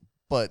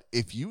 But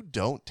if you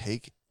don't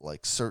take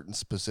like certain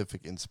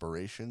specific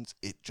inspirations,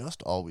 it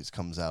just always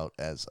comes out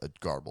as a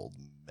garbled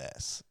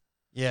mess.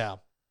 Yeah.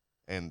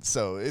 And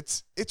so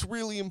it's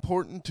really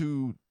important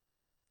to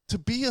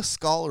be a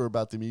scholar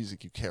about the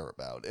music you care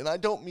about. And I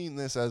don't mean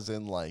this as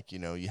in like,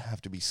 you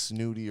have to be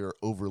snooty or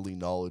overly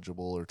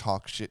knowledgeable or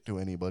talk shit to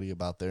anybody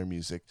about their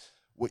music.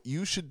 What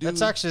you should do...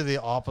 That's actually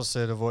the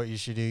opposite of what you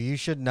should do. You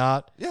should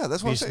not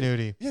that's what be I'm saying.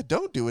 snooty. Yeah,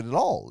 don't do it at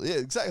all. Yeah,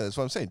 exactly. That's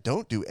what I'm saying.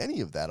 Don't do any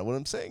of that. And what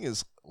I'm saying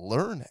is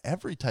learn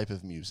every type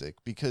of music,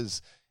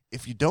 because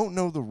if you don't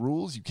know the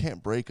rules, you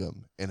can't break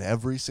them. And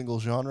every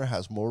single genre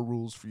has more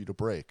rules for you to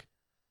break.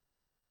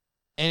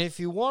 And if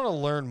you want to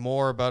learn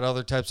more about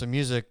other types of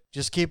music,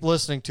 just keep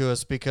listening to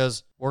us,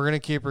 because we're going to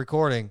keep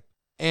recording.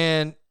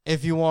 And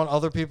if you want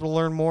other people to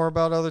learn more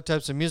about other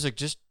types of music,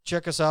 just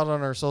check us out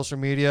on our social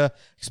media,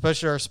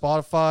 especially our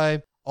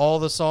Spotify. All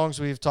the songs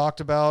we've talked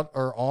about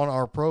are on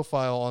our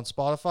profile on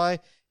Spotify.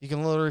 You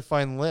can literally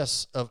find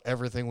lists of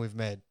everything we've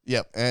made.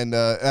 Yep. And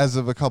as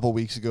of a couple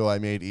weeks ago, I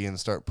made Ian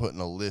start putting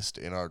a list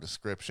in our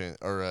description,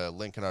 or a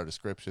link in our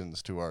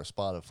descriptions to our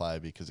Spotify,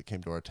 because it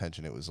came to our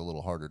attention it was a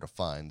little harder to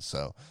find.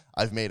 So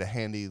I've made a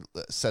handy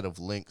set of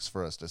links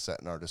for us to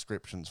set in our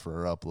descriptions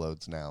for our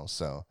uploads now.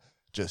 So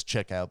just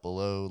check out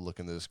below, look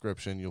in the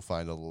description. You'll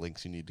find all the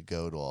links you need to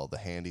go to all the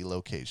handy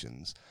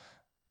locations.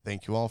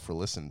 Thank you all for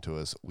listening to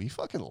us. We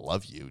fucking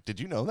love you. Did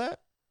you know that?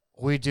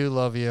 We do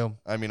love you.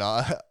 I mean,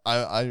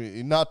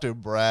 I not to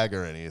brag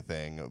or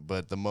anything,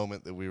 but the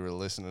moment that we were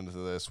listening to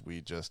this, we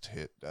just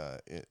hit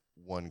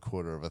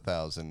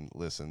 250,000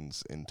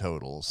 listens in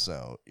total.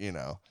 So,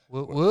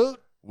 Woot woot.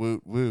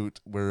 Woot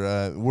woot.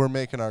 We're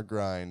making our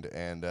grind.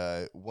 And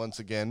once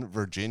again,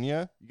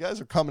 Virginia, you guys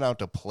are coming out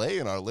to play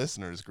in our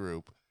listeners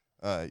group.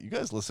 You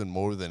guys listen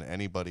more than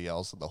anybody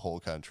else in the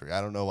whole country.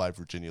 I don't know why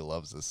Virginia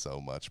loves us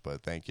so much,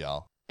 but thank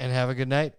y'all. And have a good night.